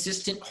the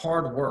consistent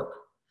hard work.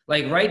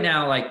 Like right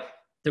now, like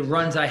the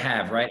runs I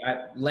have, right?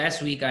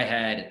 Last week I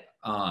had,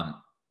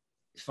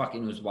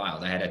 it was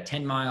wild. I had a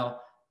 10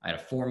 mile, I had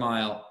a 4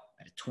 mile,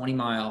 I had a 20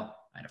 mile,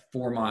 I had a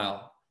 4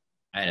 mile,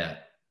 I had a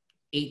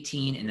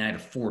 18, and I had a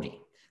 40.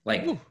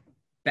 Like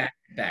back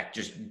to back,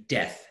 just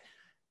death.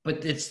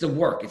 But it's the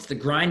work. It's the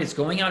grind. It's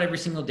going out every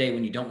single day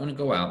when you don't want to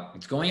go out.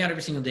 It's going out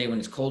every single day when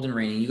it's cold and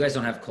raining. You guys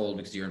don't have cold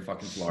because you're in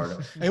fucking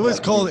Florida. It was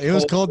cold. It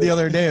was cold the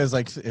other day. It was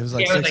like Yeah, it was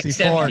like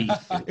 64. 70.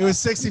 It was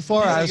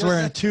 64. I was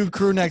wearing 2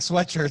 crew neck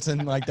sweatshirts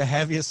and like the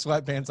heaviest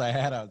sweatpants I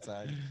had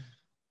outside.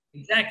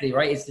 Exactly,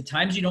 right? It's the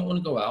times you don't want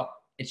to go out.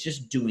 It's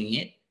just doing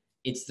it.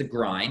 It's the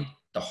grind,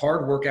 the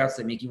hard workouts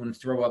that make you want to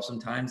throw up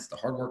sometimes, the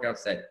hard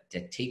workouts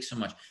that take so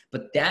much.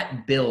 But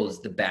that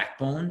builds the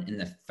backbone and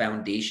the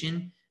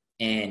foundation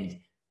and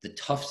the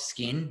tough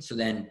skin. So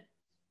then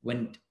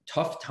when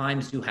tough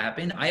times do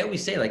happen, I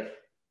always say, like,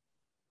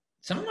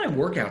 some of my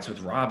workouts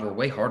with Rob are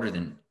way harder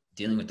than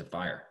dealing with the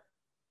fire.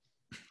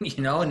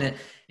 You know, and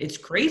it's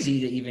crazy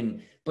to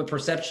even, but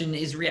perception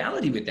is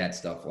reality with that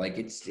stuff. Like,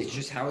 it's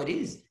just how it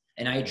is.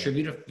 And I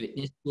attribute a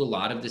fitness to a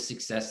lot of the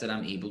success that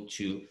I'm able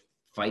to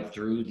fight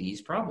through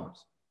these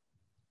problems.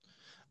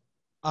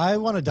 I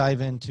want to dive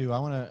into, I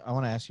want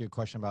to ask you a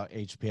question about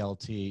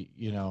HPLT.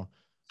 You know,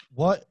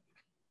 what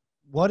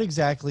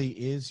exactly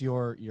is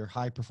your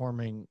high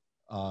performance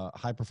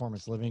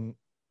living,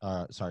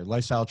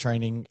 lifestyle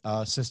training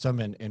system,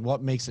 and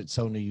what makes it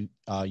so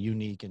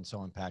unique and so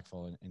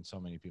impactful in so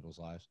many people's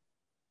lives?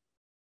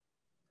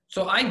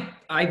 So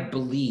I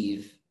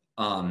believe,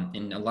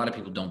 and a lot of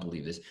people don't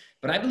believe this,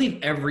 but I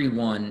believe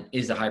everyone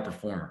is a high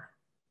performer.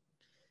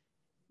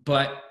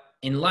 But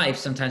in life,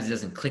 sometimes it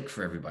doesn't click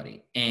for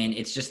everybody. And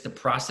it's just the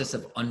process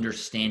of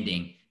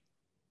understanding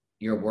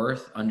your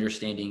worth,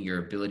 understanding your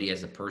ability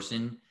as a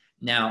person.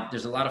 Now,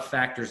 there's a lot of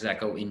factors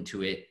that go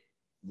into it,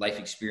 life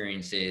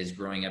experiences,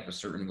 growing up a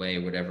certain way,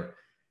 whatever.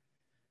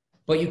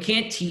 But you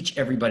can't teach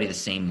everybody the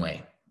same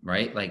way,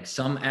 right? Like,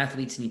 some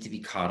athletes need to be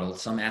coddled.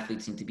 Some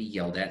athletes need to be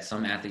yelled at.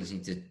 Some athletes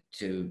need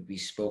to be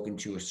spoken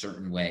to a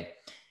certain way.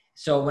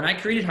 So when I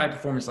created High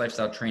Performance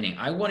Lifestyle Training,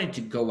 I wanted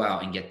to go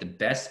out and get the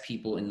best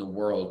people in the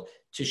world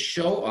to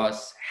show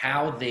us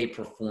how they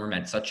perform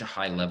at such a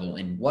high level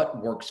and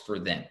what works for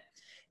them.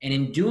 And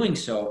in doing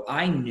so,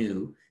 I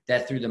knew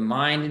that through the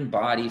mind and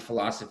body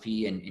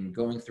philosophy and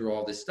going through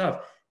all this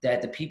stuff,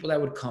 that the people that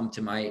would come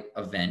to my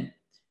event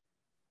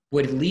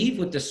would leave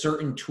with the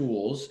certain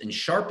tools and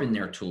sharpen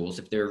their tools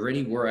if they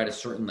already were at a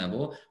certain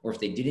level, or if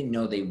they didn't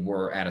know they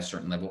were at a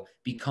certain level,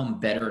 become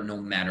better no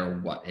matter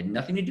what. It had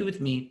nothing to do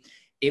with me.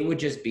 It would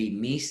just be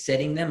me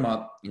setting them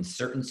up in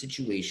certain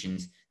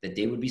situations that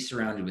they would be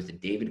surrounded with a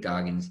David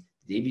Goggins,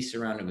 they'd be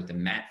surrounded with a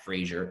Matt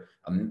Frazier,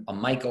 a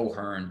Mike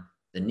O'Hearn,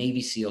 the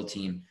Navy SEAL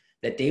team,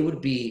 that they would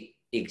be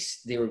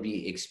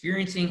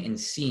experiencing and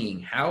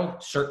seeing how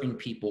certain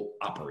people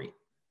operate.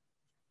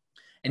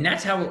 And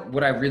that's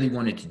what I really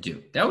wanted to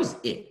do. That was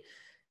it.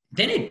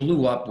 Then it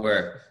blew up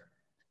where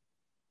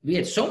we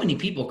had so many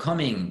people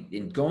coming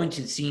and going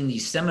to seeing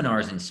these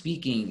seminars and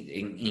speaking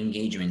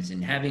engagements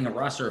and having a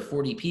roster of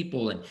 40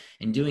 people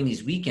and doing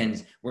these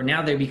weekends where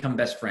now they become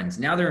best friends.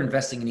 Now they're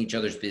investing in each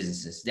other's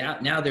businesses.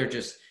 Now they're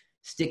just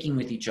sticking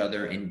with each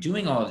other and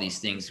doing all of these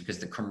things because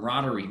the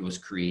camaraderie was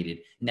created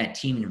and that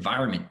team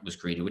environment was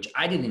created, which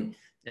I'd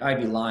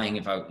be lying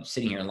if I was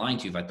sitting here lying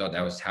to you if I thought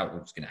that was how it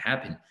was going to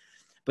happen.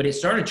 But it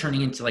started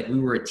turning into like we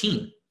were a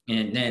team,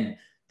 and then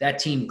that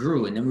team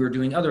grew, and then we were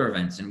doing other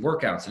events and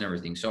workouts and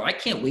everything. So I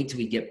can't wait till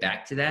we get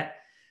back to that.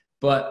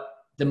 But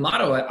the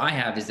motto I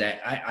have is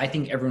that I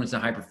think everyone's a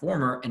high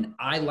performer, and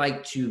I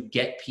like to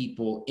get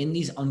people in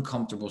these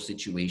uncomfortable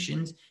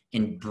situations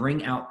and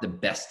bring out the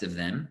best of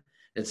them.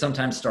 That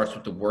sometimes starts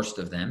with the worst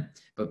of them,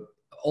 but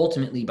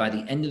ultimately by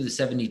the end of the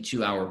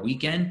 72-hour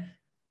weekend,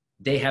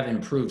 they have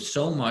improved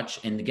so much,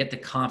 and to get the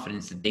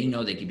confidence that they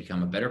know they can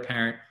become a better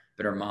parent,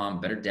 better mom,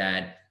 better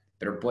dad,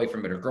 better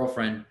boyfriend, better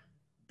girlfriend,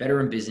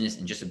 better in business,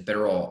 and just a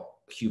better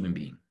all human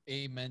being.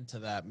 Amen to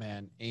that,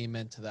 man.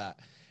 Amen to that.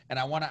 And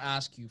I want to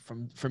ask you,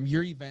 from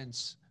your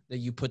events that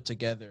you put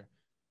together,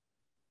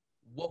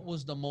 what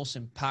was the most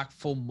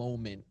impactful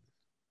moment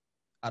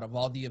out of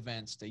all the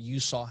events that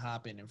you saw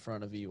happen in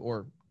front of you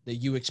or that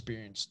you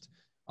experienced?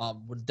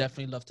 Would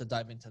definitely love to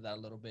dive into that a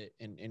little bit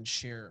and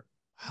share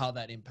how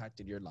that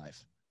impacted your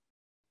life.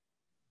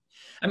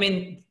 I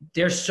mean,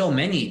 there's so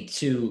many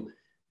to,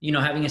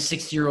 having a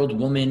 60-year-old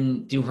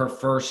woman do her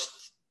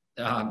first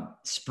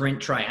sprint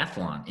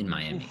triathlon in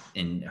Miami. Oof.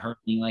 And her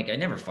being like, I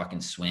never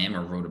fucking swam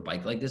or rode a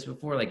bike like this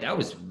before. Like, that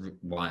was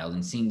wild,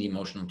 and seeing the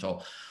emotional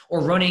toll.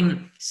 Or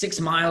running 6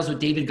 miles with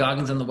David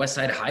Goggins on the West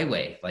Side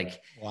Highway.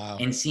 Like, wow.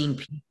 And seeing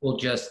people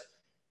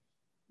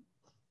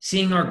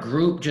seeing our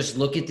group just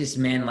look at this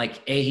man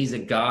like, he's a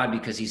god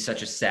because he's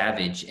such a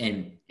savage,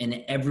 and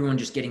everyone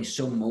just getting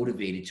so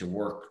motivated to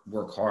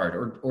work hard,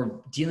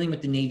 or dealing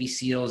with the Navy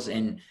SEALs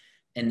and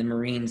the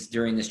Marines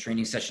during this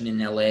training session in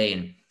LA,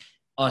 and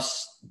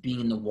us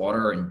being in the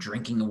water and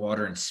drinking the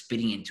water and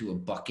spitting into a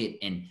bucket,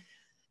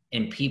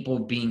 and people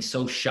being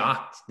so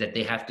shocked that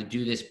they have to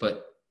do this,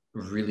 but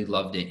really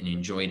loved it and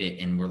enjoyed it.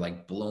 And were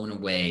like blown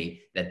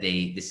away that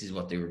this is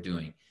what they were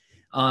doing.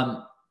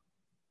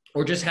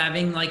 Or just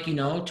having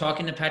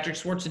talking to Patrick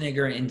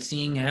Schwarzenegger and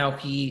seeing how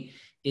he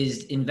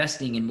is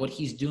investing in what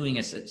he's doing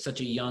as such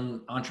a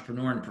young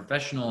entrepreneur and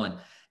professional,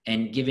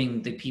 and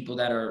giving the people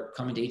that are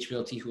coming to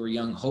HPLT who are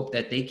young hope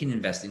that they can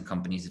invest in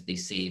companies if they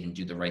save and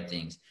do the right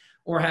things.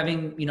 Or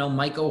having, you know,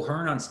 Mike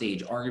O'Hearn on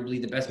stage,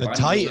 arguably the best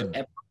bodybuilder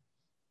ever,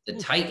 the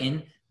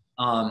Titan,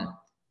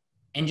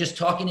 and just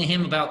talking to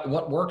him about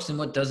what works and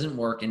what doesn't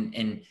work,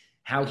 and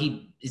how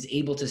he is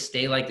able to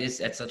stay like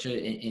this at such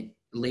a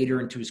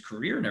later into his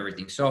career and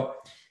everything. So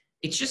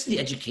it's just the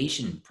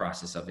education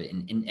process of it,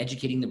 and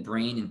educating the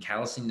brain and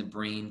callousing the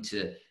brain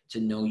to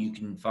know you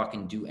can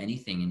fucking do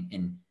anything.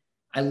 And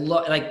I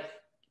love, like,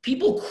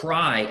 people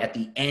cry at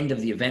the end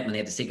of the event when they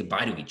have to say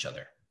goodbye to each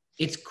other.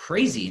 It's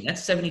crazy. And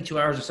that's 72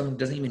 hours of someone who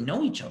doesn't even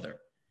know each other.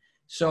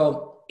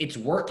 So it's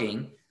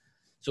working.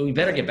 So we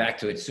better get back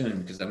to it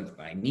soon, because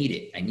I need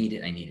it. I need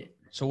it.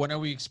 So when are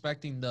we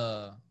expecting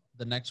the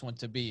next one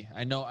to be?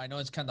 I know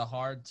it's kind of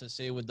hard to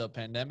say with the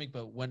pandemic,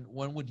 but when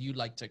would you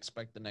like to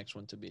expect the next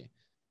one to be?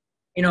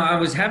 You know, I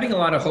was having a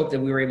lot of hope that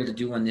we were able to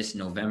do one this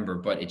November,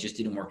 but it just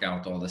didn't work out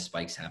with all the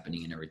spikes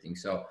happening and everything.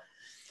 So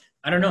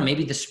I don't know,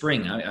 maybe the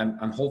spring.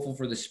 I'm hopeful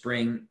for the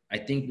spring. I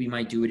think we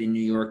might do it in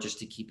New York just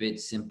to keep it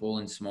simple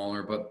and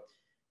smaller. But,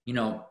 you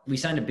know, we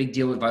signed a big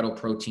deal with Vital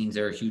Proteins.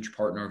 They're a huge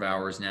partner of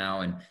ours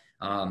now, and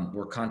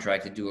we're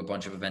contracted to do a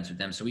bunch of events with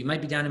them. So we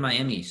might be down in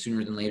Miami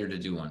sooner than later to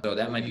do one. So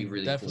that might be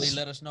really definitely cool.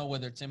 Let us know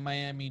whether it's in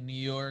Miami, New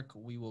York.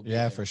 We will be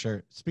Yeah, there. for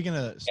sure. Speaking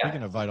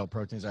of Vital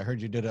Proteins, I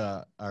heard you did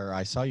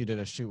I saw you did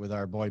a shoot with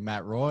our boy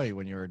Matt Roy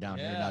when you were down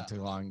here not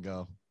too long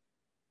ago.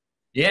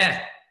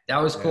 Yeah,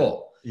 that was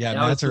cool. Yeah,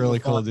 Matt's a really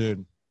cool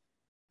dude.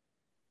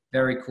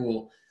 Very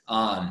cool.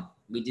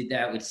 We did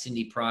that with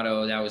Cindy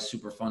Prado. That was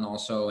super fun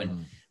also.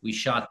 And we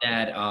shot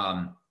that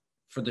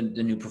for the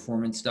new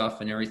performance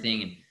stuff and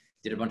everything, and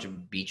did a bunch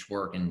of beach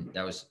work, and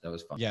that was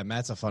fun. Yeah,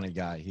 Matt's a funny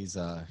guy. He's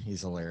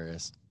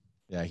hilarious.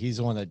 Yeah, he's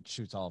the one that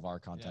shoots all of our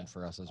content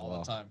for us as well.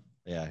 All the time.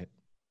 Yeah.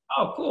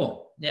 Oh,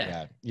 cool.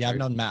 Yeah. I've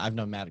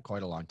known Matt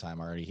quite a long time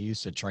already. He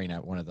used to train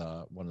at one of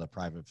the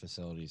private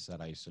facilities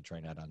that I used to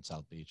train at on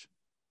South Beach.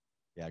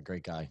 Yeah,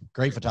 great guy.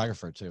 Great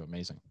photographer too.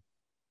 Amazing.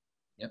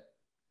 Yep.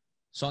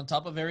 So on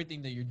top of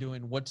everything that you're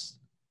doing, what's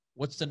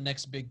the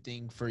next big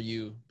thing for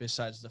you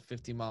besides the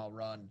 50-mile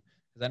run?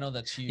 Because I know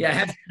that's huge.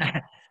 Yeah,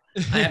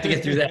 I have to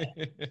get through that.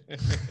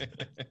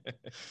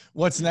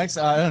 What's next?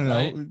 I don't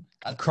know.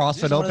 Right?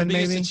 CrossFit Open,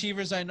 maybe? Biggest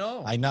achievers I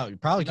know. I know. You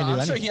probably can do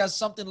anything. I'm sure he has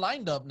something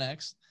lined up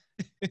next.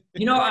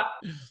 You know,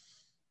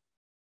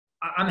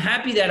 I'm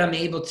happy that I'm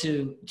able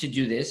to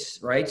do this,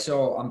 right?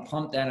 So I'm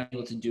pumped that I'm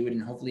able to do it,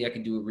 and hopefully I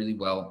can do it really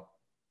well.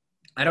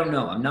 I don't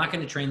know. I'm not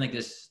going to train like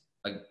this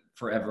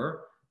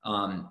forever.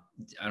 I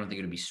don't think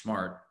it'd be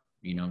smart,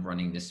 you know,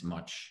 running this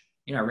much.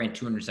 You know, I ran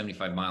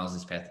 275 miles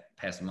this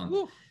past month.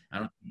 Woo.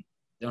 I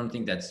don't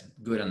think that's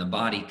good on the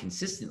body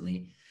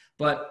consistently,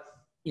 but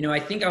you know, I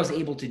think I was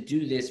able to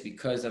do this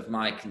because of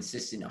my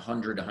consistent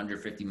 100,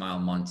 150 mile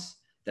months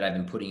that I've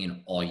been putting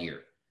in all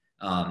year.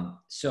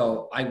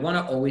 So I want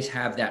to always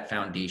have that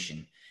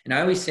foundation. And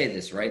I always say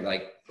this, right?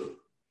 Like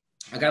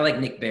a guy like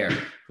Nick Bear,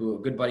 who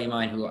a good buddy of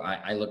mine, who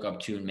I look up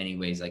to in many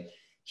ways, like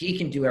he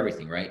can do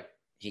everything, right?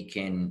 He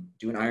can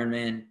do an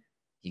Ironman.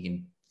 He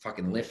can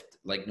fucking lift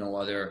like no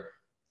other.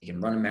 He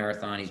can run a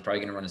marathon. He's probably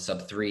going to run a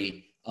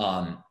sub-3.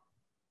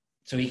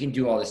 So he can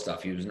do all this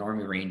stuff. He was an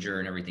Army Ranger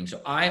and everything.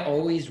 So I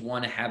always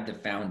want to have the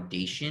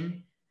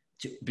foundation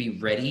to be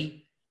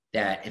ready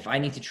that if I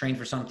need to train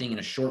for something in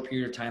a short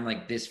period of time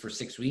like this for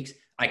 6 weeks,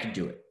 I can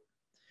do it.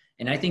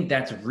 And I think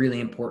that's really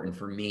important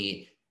for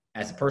me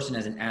as a person,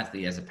 as an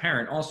athlete, as a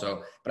parent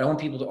also. But I want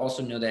people to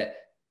also know that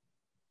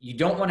you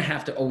don't want to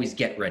have to always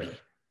get ready.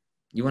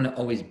 You want to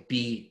always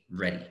be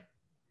ready,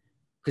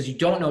 because you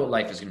don't know what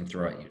life is going to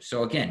throw at you.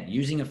 So again,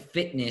 using a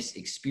fitness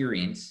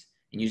experience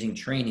and using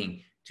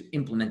training to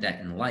implement that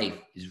in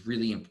life is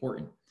really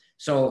important.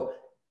 So,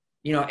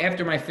 you know,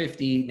 after my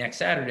 50 next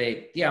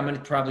Saturday, yeah, I'm going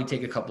to probably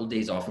take a couple of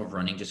days off of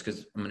running just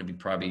because I'm going to be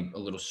probably a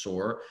little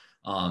sore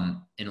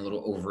and a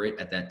little over it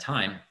at that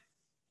time.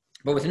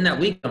 But within that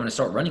week, I'm going to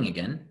start running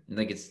again.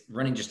 Like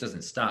running just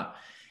doesn't stop.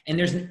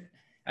 And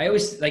I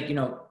always like, you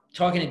know,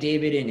 talking to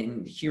David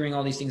and hearing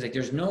all these things, like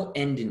there's no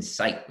end in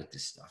sight with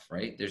this stuff,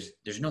 right?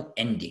 There's no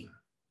ending.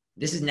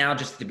 This is now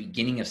just the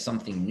beginning of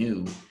something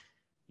new.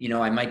 You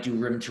know, I might do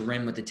rim to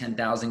rim with the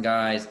 10,000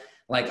 guys.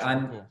 Like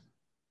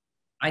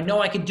I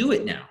know I could do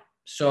it now.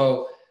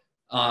 So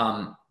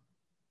I'm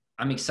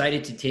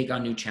excited to take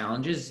on new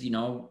challenges. You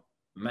know,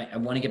 I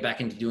want to get back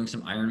into doing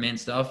some Ironman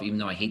stuff, even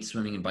though I hate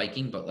swimming and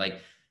biking, but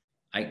like,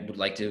 I would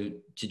like to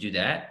do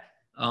that.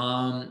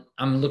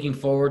 I'm looking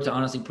forward to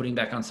honestly putting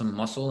back on some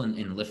muscle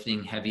and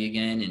lifting heavy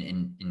again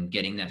and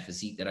getting that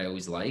physique that I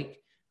always like,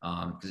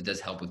 because it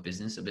does help with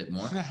business a bit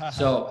more.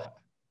 So,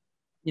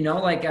 you know,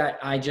 like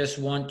I just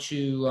want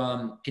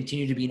to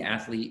continue to be an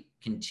athlete,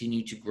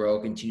 continue to grow,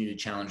 continue to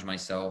challenge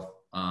myself.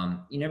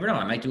 You never know.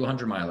 I might do a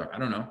 100-miler. I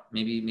don't know.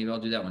 Maybe I'll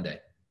do that one day.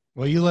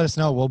 Well, you let us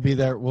know. We'll be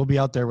there. We'll be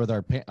out there with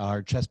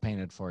our chest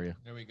painted for you.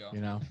 There we go. You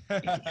know,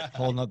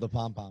 holding up the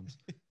pom-poms.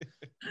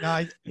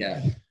 No,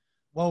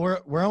 Well,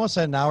 we're almost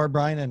at an hour,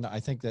 Brian, and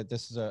I think that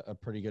this is a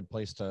pretty good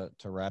place to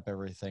wrap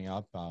everything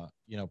up.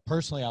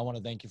 Personally, I want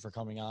to thank you for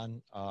coming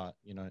on.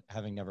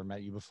 Having never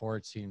met you before,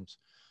 it seems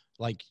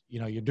like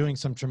you're doing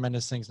some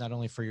tremendous things, not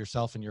only for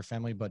yourself and your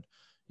family, but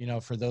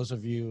for those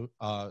of you,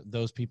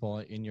 those people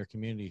in your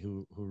community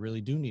who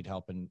really do need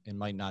help and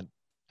might not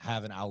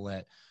have an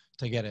outlet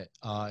to get it.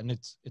 And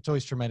it's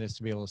always tremendous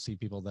to be able to see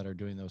people that are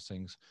doing those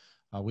things.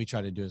 We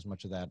try to do as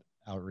much of that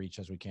outreach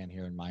as we can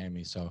here in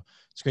Miami. So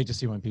it's great to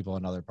see when people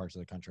in other parts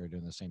of the country are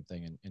doing the same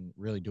thing and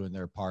really doing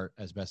their part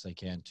as best they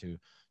can to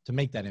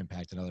make that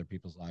impact in other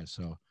people's lives.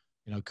 So,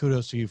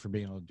 kudos to you for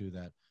being able to do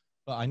that.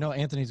 But I know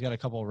Anthony's got a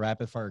couple of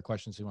rapid fire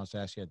questions he wants to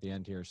ask you at the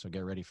end here. So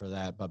get ready for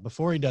that. But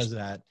before he does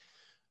that,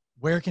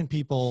 where can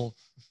people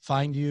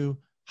find you?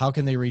 How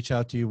can they reach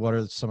out to you? What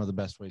are some of the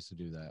best ways to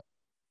do that?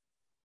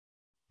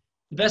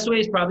 The best way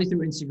is probably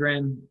through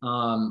Instagram.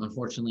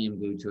 Unfortunately, I'm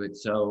glued to it.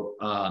 So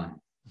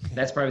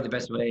that's probably the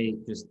best way.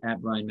 Just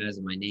at Brian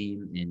Mazza, my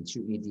name, and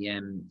shoot me a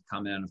DM,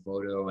 comment on a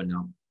photo, and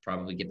I'll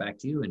probably get back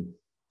to you and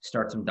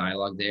start some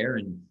dialogue there.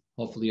 And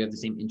hopefully you have the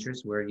same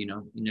interest where, you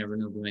never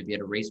know, we might be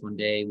at a race one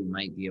day. We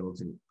might be able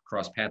to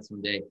cross paths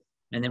one day.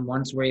 And then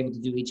once we're able to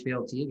do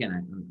HPLT again,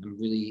 I'm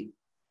really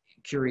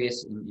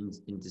curious and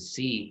to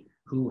see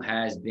who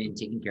has been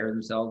taking care of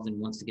themselves and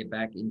wants to get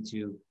back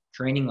into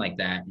training like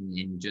that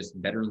and just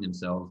bettering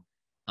themselves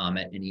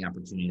at any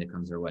opportunity that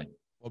comes their way.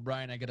 Well,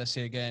 Brian, I got to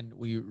say again,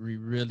 we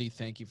really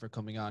thank you for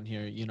coming on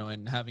here,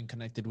 and having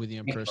connected with you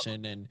in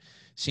person and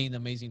seeing the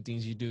amazing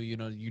things you do.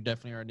 You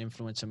definitely are an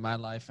influence in my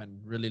life and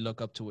really look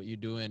up to what you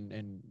do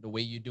and the way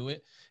you do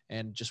it.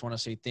 And just want to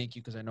say thank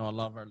you because I know a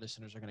lot of our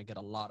listeners are going to get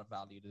a lot of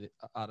value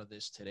out of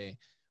this today.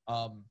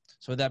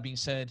 So with that being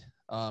said,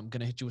 I'm going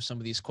to hit you with some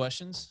of these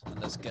questions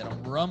and let's get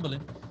them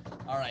rumbling.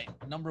 All right.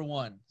 Number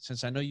one,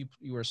 since I know you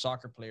were a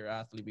soccer player,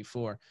 athlete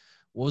before,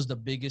 what was the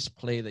biggest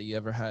play that you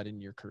ever had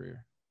in your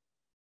career?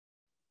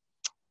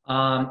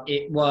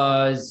 It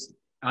was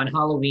on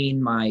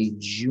Halloween, my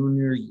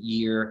junior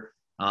year,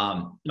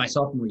 my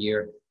sophomore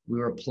year. We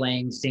were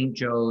playing St.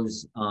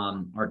 Joe's.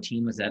 Our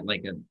team was at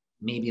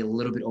maybe a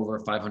little bit over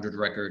a 500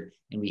 record,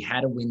 and we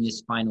had to win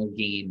this final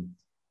game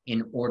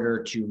in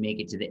order to make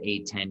it to the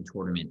A10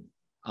 tournament.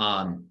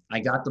 I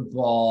got the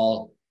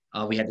ball.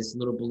 We had this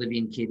little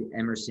Bolivian kid,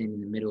 Emerson,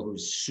 in the middle, who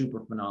was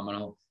super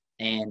phenomenal.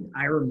 And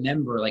I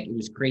remember, it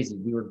was crazy.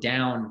 We were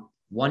down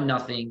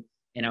 1-0.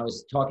 And I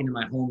was talking to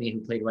my homie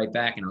who played right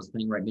back, and I was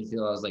playing right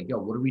midfield. I was like, yo,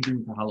 what are we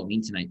doing for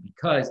Halloween tonight?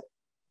 Because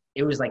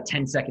it was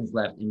 10 seconds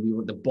left,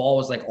 and the ball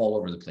was all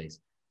over the place.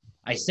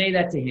 I say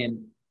that to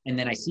him, and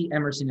then I see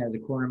Emerson out of the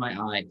corner of my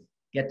eye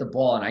get the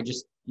ball, and I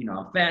just,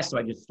 I'm fast, so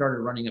I just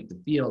started running up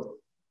the field.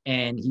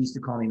 And he used to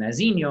call me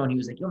Mazzinho, and he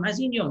was like, yo,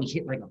 Mazzinho, and he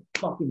hit a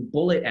fucking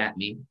bullet at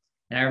me.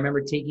 And I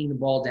remember taking the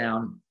ball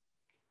down.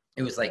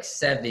 It was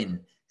 7-6.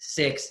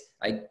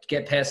 I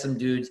get past some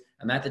dudes.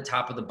 I'm at the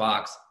top of the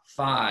box,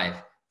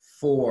 5,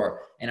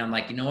 4, and I'm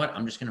like, you know what?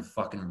 I'm just gonna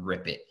fucking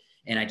rip it.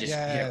 And I just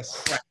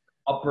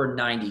upper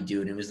 90,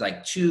 dude. It was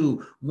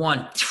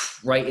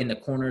 2-1 right in the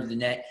corner of the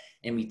net,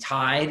 and we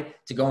tied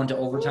to go into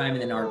overtime.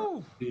 And then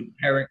our dude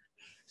Eric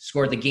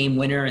scored the game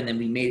winner, and then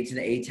we made it to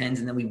the A10s,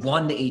 and then we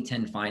won the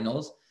A10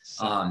 finals.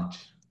 And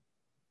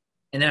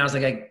then I was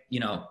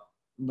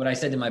what I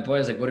said to my boy, I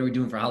was like, what are we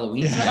doing for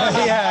Halloween?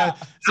 Yeah,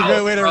 it's a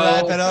great way to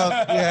wrap it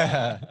up.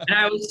 Yeah. And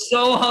I was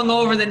so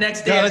hungover the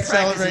next day. Gotta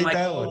celebrate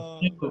that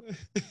one.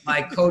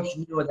 My coach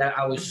knew that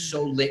I was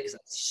so lit because I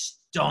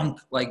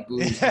stunk like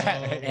booze.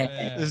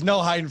 There's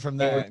no hiding from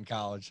that in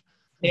college.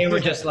 They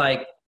were just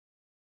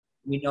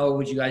we know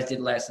what you guys did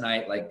last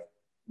night.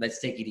 Let's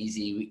take it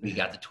easy. We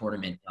got the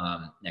tournament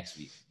next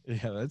week.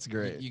 Yeah, that's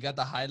great. You got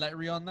the highlight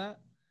reel on that?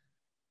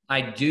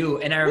 I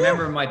do. And I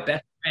remember my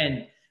best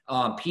friend,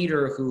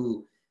 Peter,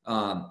 who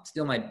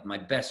still my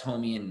best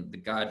homie and the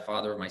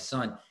godfather of my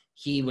son,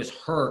 he was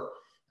hurt.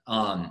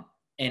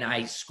 And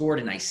I scored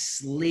and I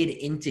slid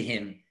into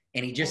him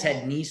and he just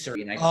had knee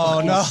surgery. And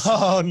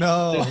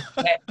no.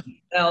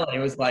 And it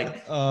was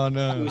oh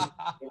no. It was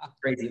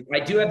crazy. I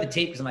do have the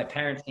tape because my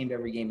parents came to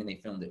every game and they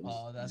filmed it.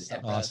 That's the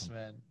best,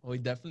 man. Well,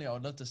 I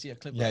would love to see a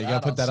clip. Yeah, you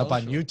gotta put that up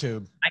on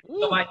YouTube.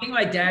 I think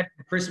my dad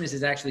for Christmas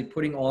is actually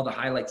putting all the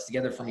highlights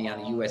together for me on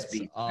a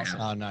USB.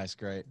 Awesome. Oh, nice,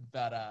 great.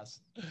 Badass.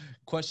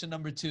 Question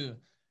number 2.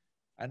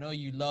 I know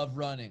you love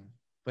running,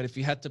 but if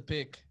you had to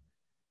pick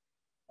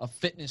a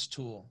fitness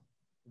tool,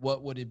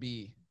 what would it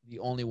be? The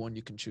only one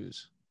you can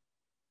choose.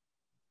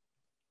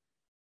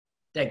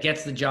 That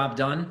gets the job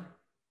done.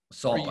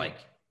 Assault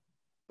bike.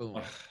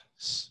 Boom.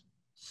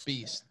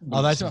 Beast.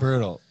 Oh, that's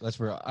brutal. That's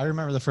brutal. I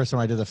remember the first time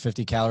I did the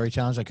 50-calorie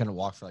challenge. I couldn't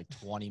walk for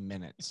 20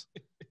 minutes.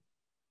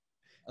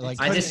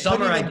 This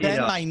summer I did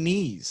bend my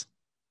knees.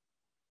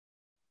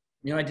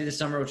 I did this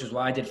summer, which is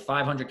why I did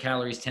 500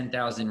 calories,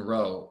 10,000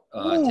 row,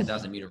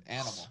 10,000 meter.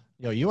 Animal.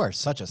 Yo, you are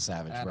such a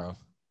savage, bro.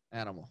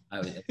 Animal. I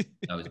was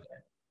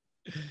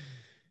bad.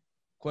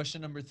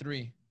 Question number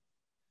 3.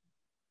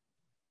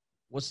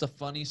 What's the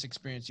funniest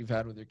experience you've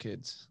had with your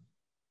kids?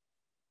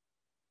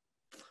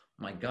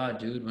 My God,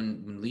 dude,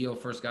 when Leo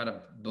first got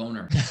a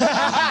boner.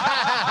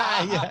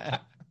 Yeah.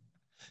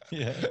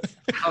 Yeah.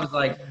 I was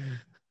like,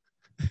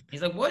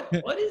 he's like, what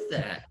is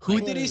that? Who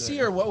Like, did he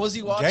see, or what was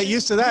he watching? Get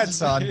used to that,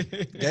 son.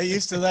 Get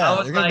used to I that.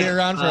 was They're gonna be like,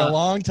 around for a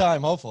long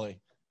time, hopefully.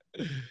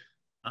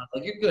 I was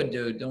like, you're good,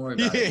 dude. Don't worry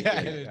about it.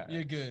 Yeah.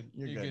 You're good.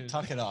 You're good. You're good.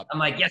 Tuck it up. I'm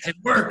like, yes, it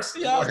works.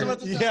 Yeah, I was It about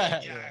works. to say,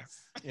 Yeah.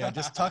 yes. Yeah,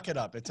 just tuck it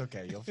up. It's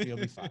okay. You'll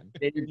be fine.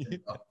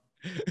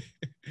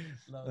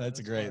 Love it. That's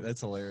great. funny.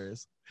 That's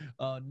hilarious.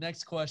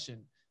 Next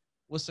question.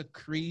 What's the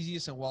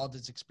craziest and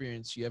wildest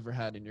experience you ever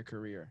had in your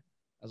career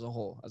as a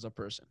whole, as a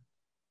person?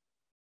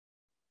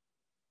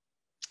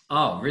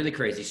 Oh, really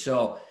crazy.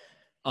 So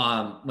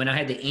when I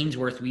had the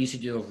Ainsworth, we used to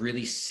do a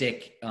really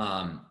sick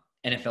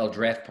NFL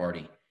draft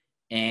party.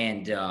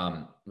 And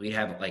we'd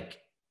have like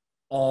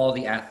all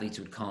the athletes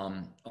would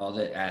come, all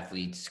the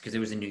athletes, because it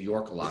was in New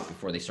York a lot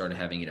before they started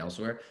having it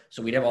elsewhere.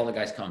 So we'd have all the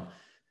guys come.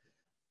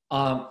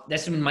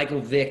 That's when Michael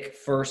Vick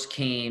first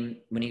came,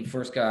 when he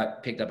first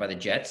got picked up by the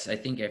Jets, I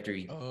think after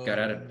he got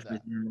out of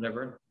prison or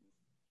whatever.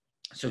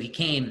 So he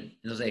came, and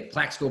it was like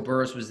Plaxico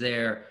Burress was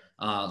there,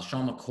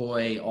 Sean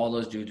McCoy, all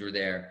those dudes were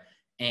there.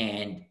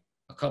 And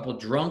a couple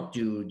drunk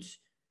dudes,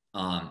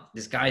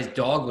 this guy's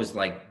dog was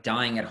like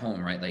dying at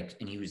home, right? Like,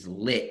 and he was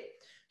lit.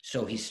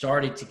 So he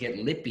started to get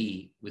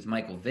lippy with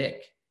Michael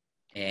Vick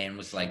and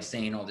was like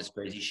saying all this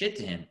crazy shit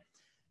to him.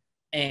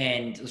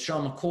 And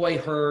Sean McCoy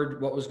heard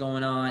what was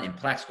going on, and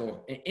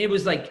Plaxico, it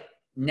was like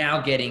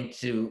now getting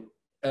to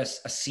a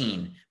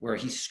scene where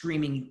he's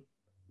screaming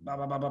bah,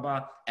 bah, bah, bah,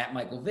 bah, at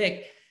Michael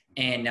Vick.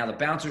 And now the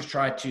bouncers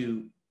tried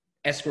to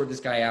escort this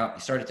guy out.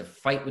 He started to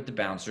fight with the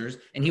bouncers,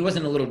 and he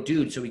wasn't a little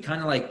dude. So he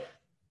kind of like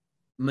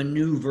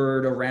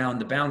maneuvered around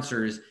the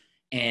bouncers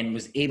and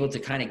was able to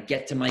kind of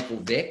get to Michael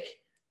Vick.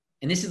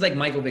 And this is like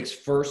Michael Vick's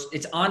first,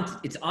 it's on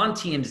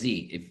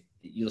TMZ, if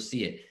you'll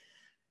see it.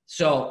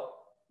 So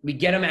we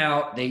get him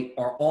out. They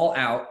are all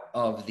out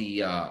of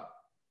the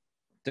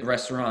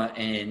restaurant,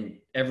 and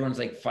everyone's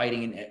like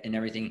fighting and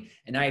everything.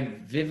 And I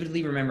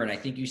vividly remember, and I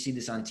think you see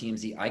this on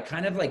TMZ, I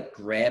kind of like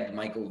grabbed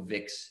Michael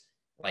Vick's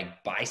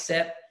like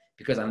bicep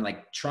because I'm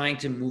like trying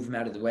to move him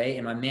out of the way.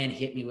 And my man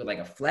hit me with like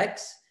a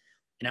flex.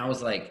 And I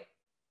was like,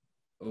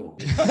 oh,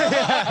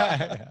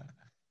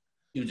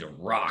 dude's a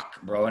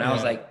rock, bro. And I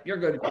was like, you're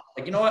good.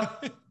 Like, you know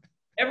what?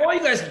 All you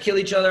guys can kill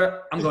each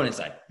other. I'm going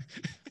inside.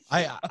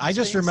 I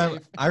just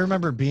remember, I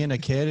remember being a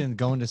kid and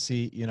going to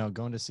see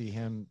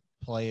him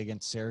play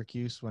against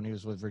Syracuse when he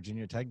was with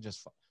Virginia Tech,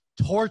 just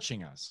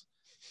torching us,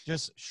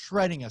 just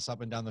shredding us up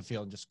and down the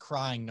field, just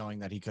crying, knowing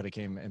that he could have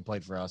came and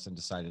played for us and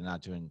decided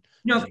not to. And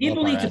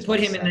people need to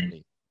put him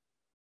in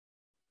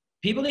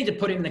people need to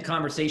put him in the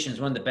conversation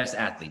as one of the best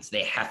athletes.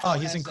 They have to. Oh,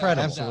 he's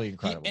incredible. Absolutely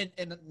incredible.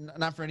 And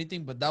not for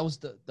anything, but that was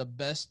the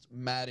best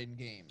Madden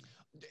game.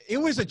 It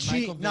was a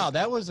cheat. No,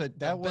 that was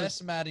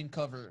best Madden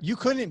cover. You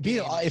couldn't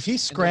beat if he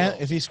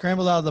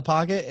scrambled out of the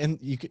pocket and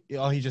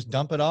he just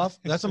dump it off.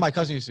 That's what my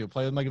cousin used to do.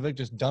 Play with Michael Vick,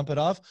 just dump it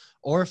off.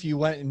 Or if you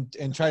went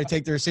and try to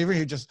take the receiver,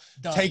 he'd just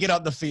take it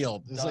up the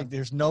field. It's like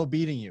there's no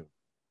beating you.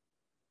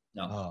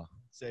 No. Oh,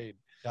 insane.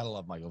 Gotta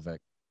love Michael Vick.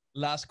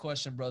 Last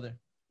question, brother.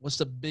 What's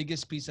the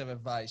biggest piece of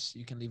advice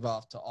you can leave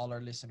off to all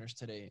our listeners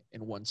today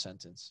in one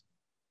sentence?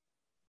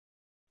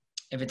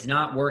 If it's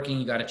not working,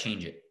 you got to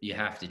change it. You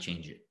have to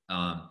change it.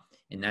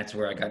 And that's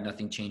where I got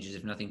nothing changes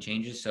if nothing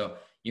changes. So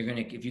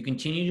if you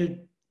continue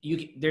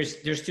to,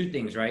 there's two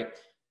things, right?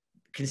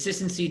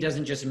 Consistency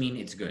doesn't just mean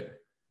it's good.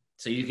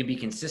 So you can be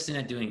consistent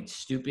at doing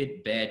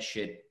stupid, bad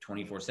shit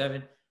 24/7,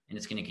 and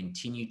it's going to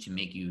continue to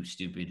make you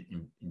stupid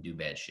and do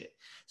bad shit.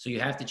 So you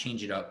have to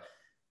change it up.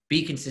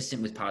 Be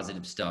consistent with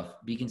positive stuff.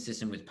 Be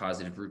consistent with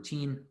positive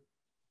routine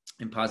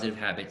and positive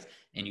habits,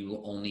 and you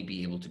will only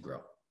be able to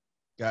grow.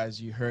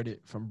 Guys, you heard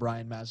it from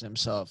Brian Mazza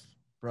himself.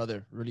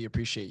 Brother, really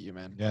appreciate you,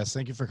 man. Yes,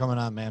 thank you for coming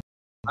on, man.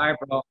 All right,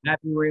 bro.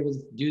 Happy we were able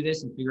to do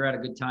this and figure out a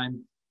good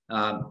time.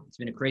 It's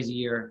been a crazy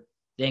year.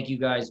 Thank you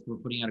guys for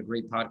putting out a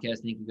great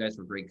podcast. Thank you guys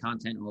for great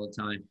content all the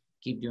time.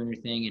 Keep doing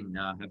your thing and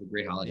have a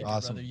great holiday.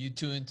 Awesome. Brother, you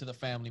too into the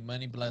family.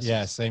 Many blessings.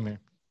 Yeah, same here.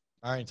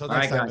 All right, until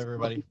next time, guys.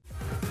 everybody.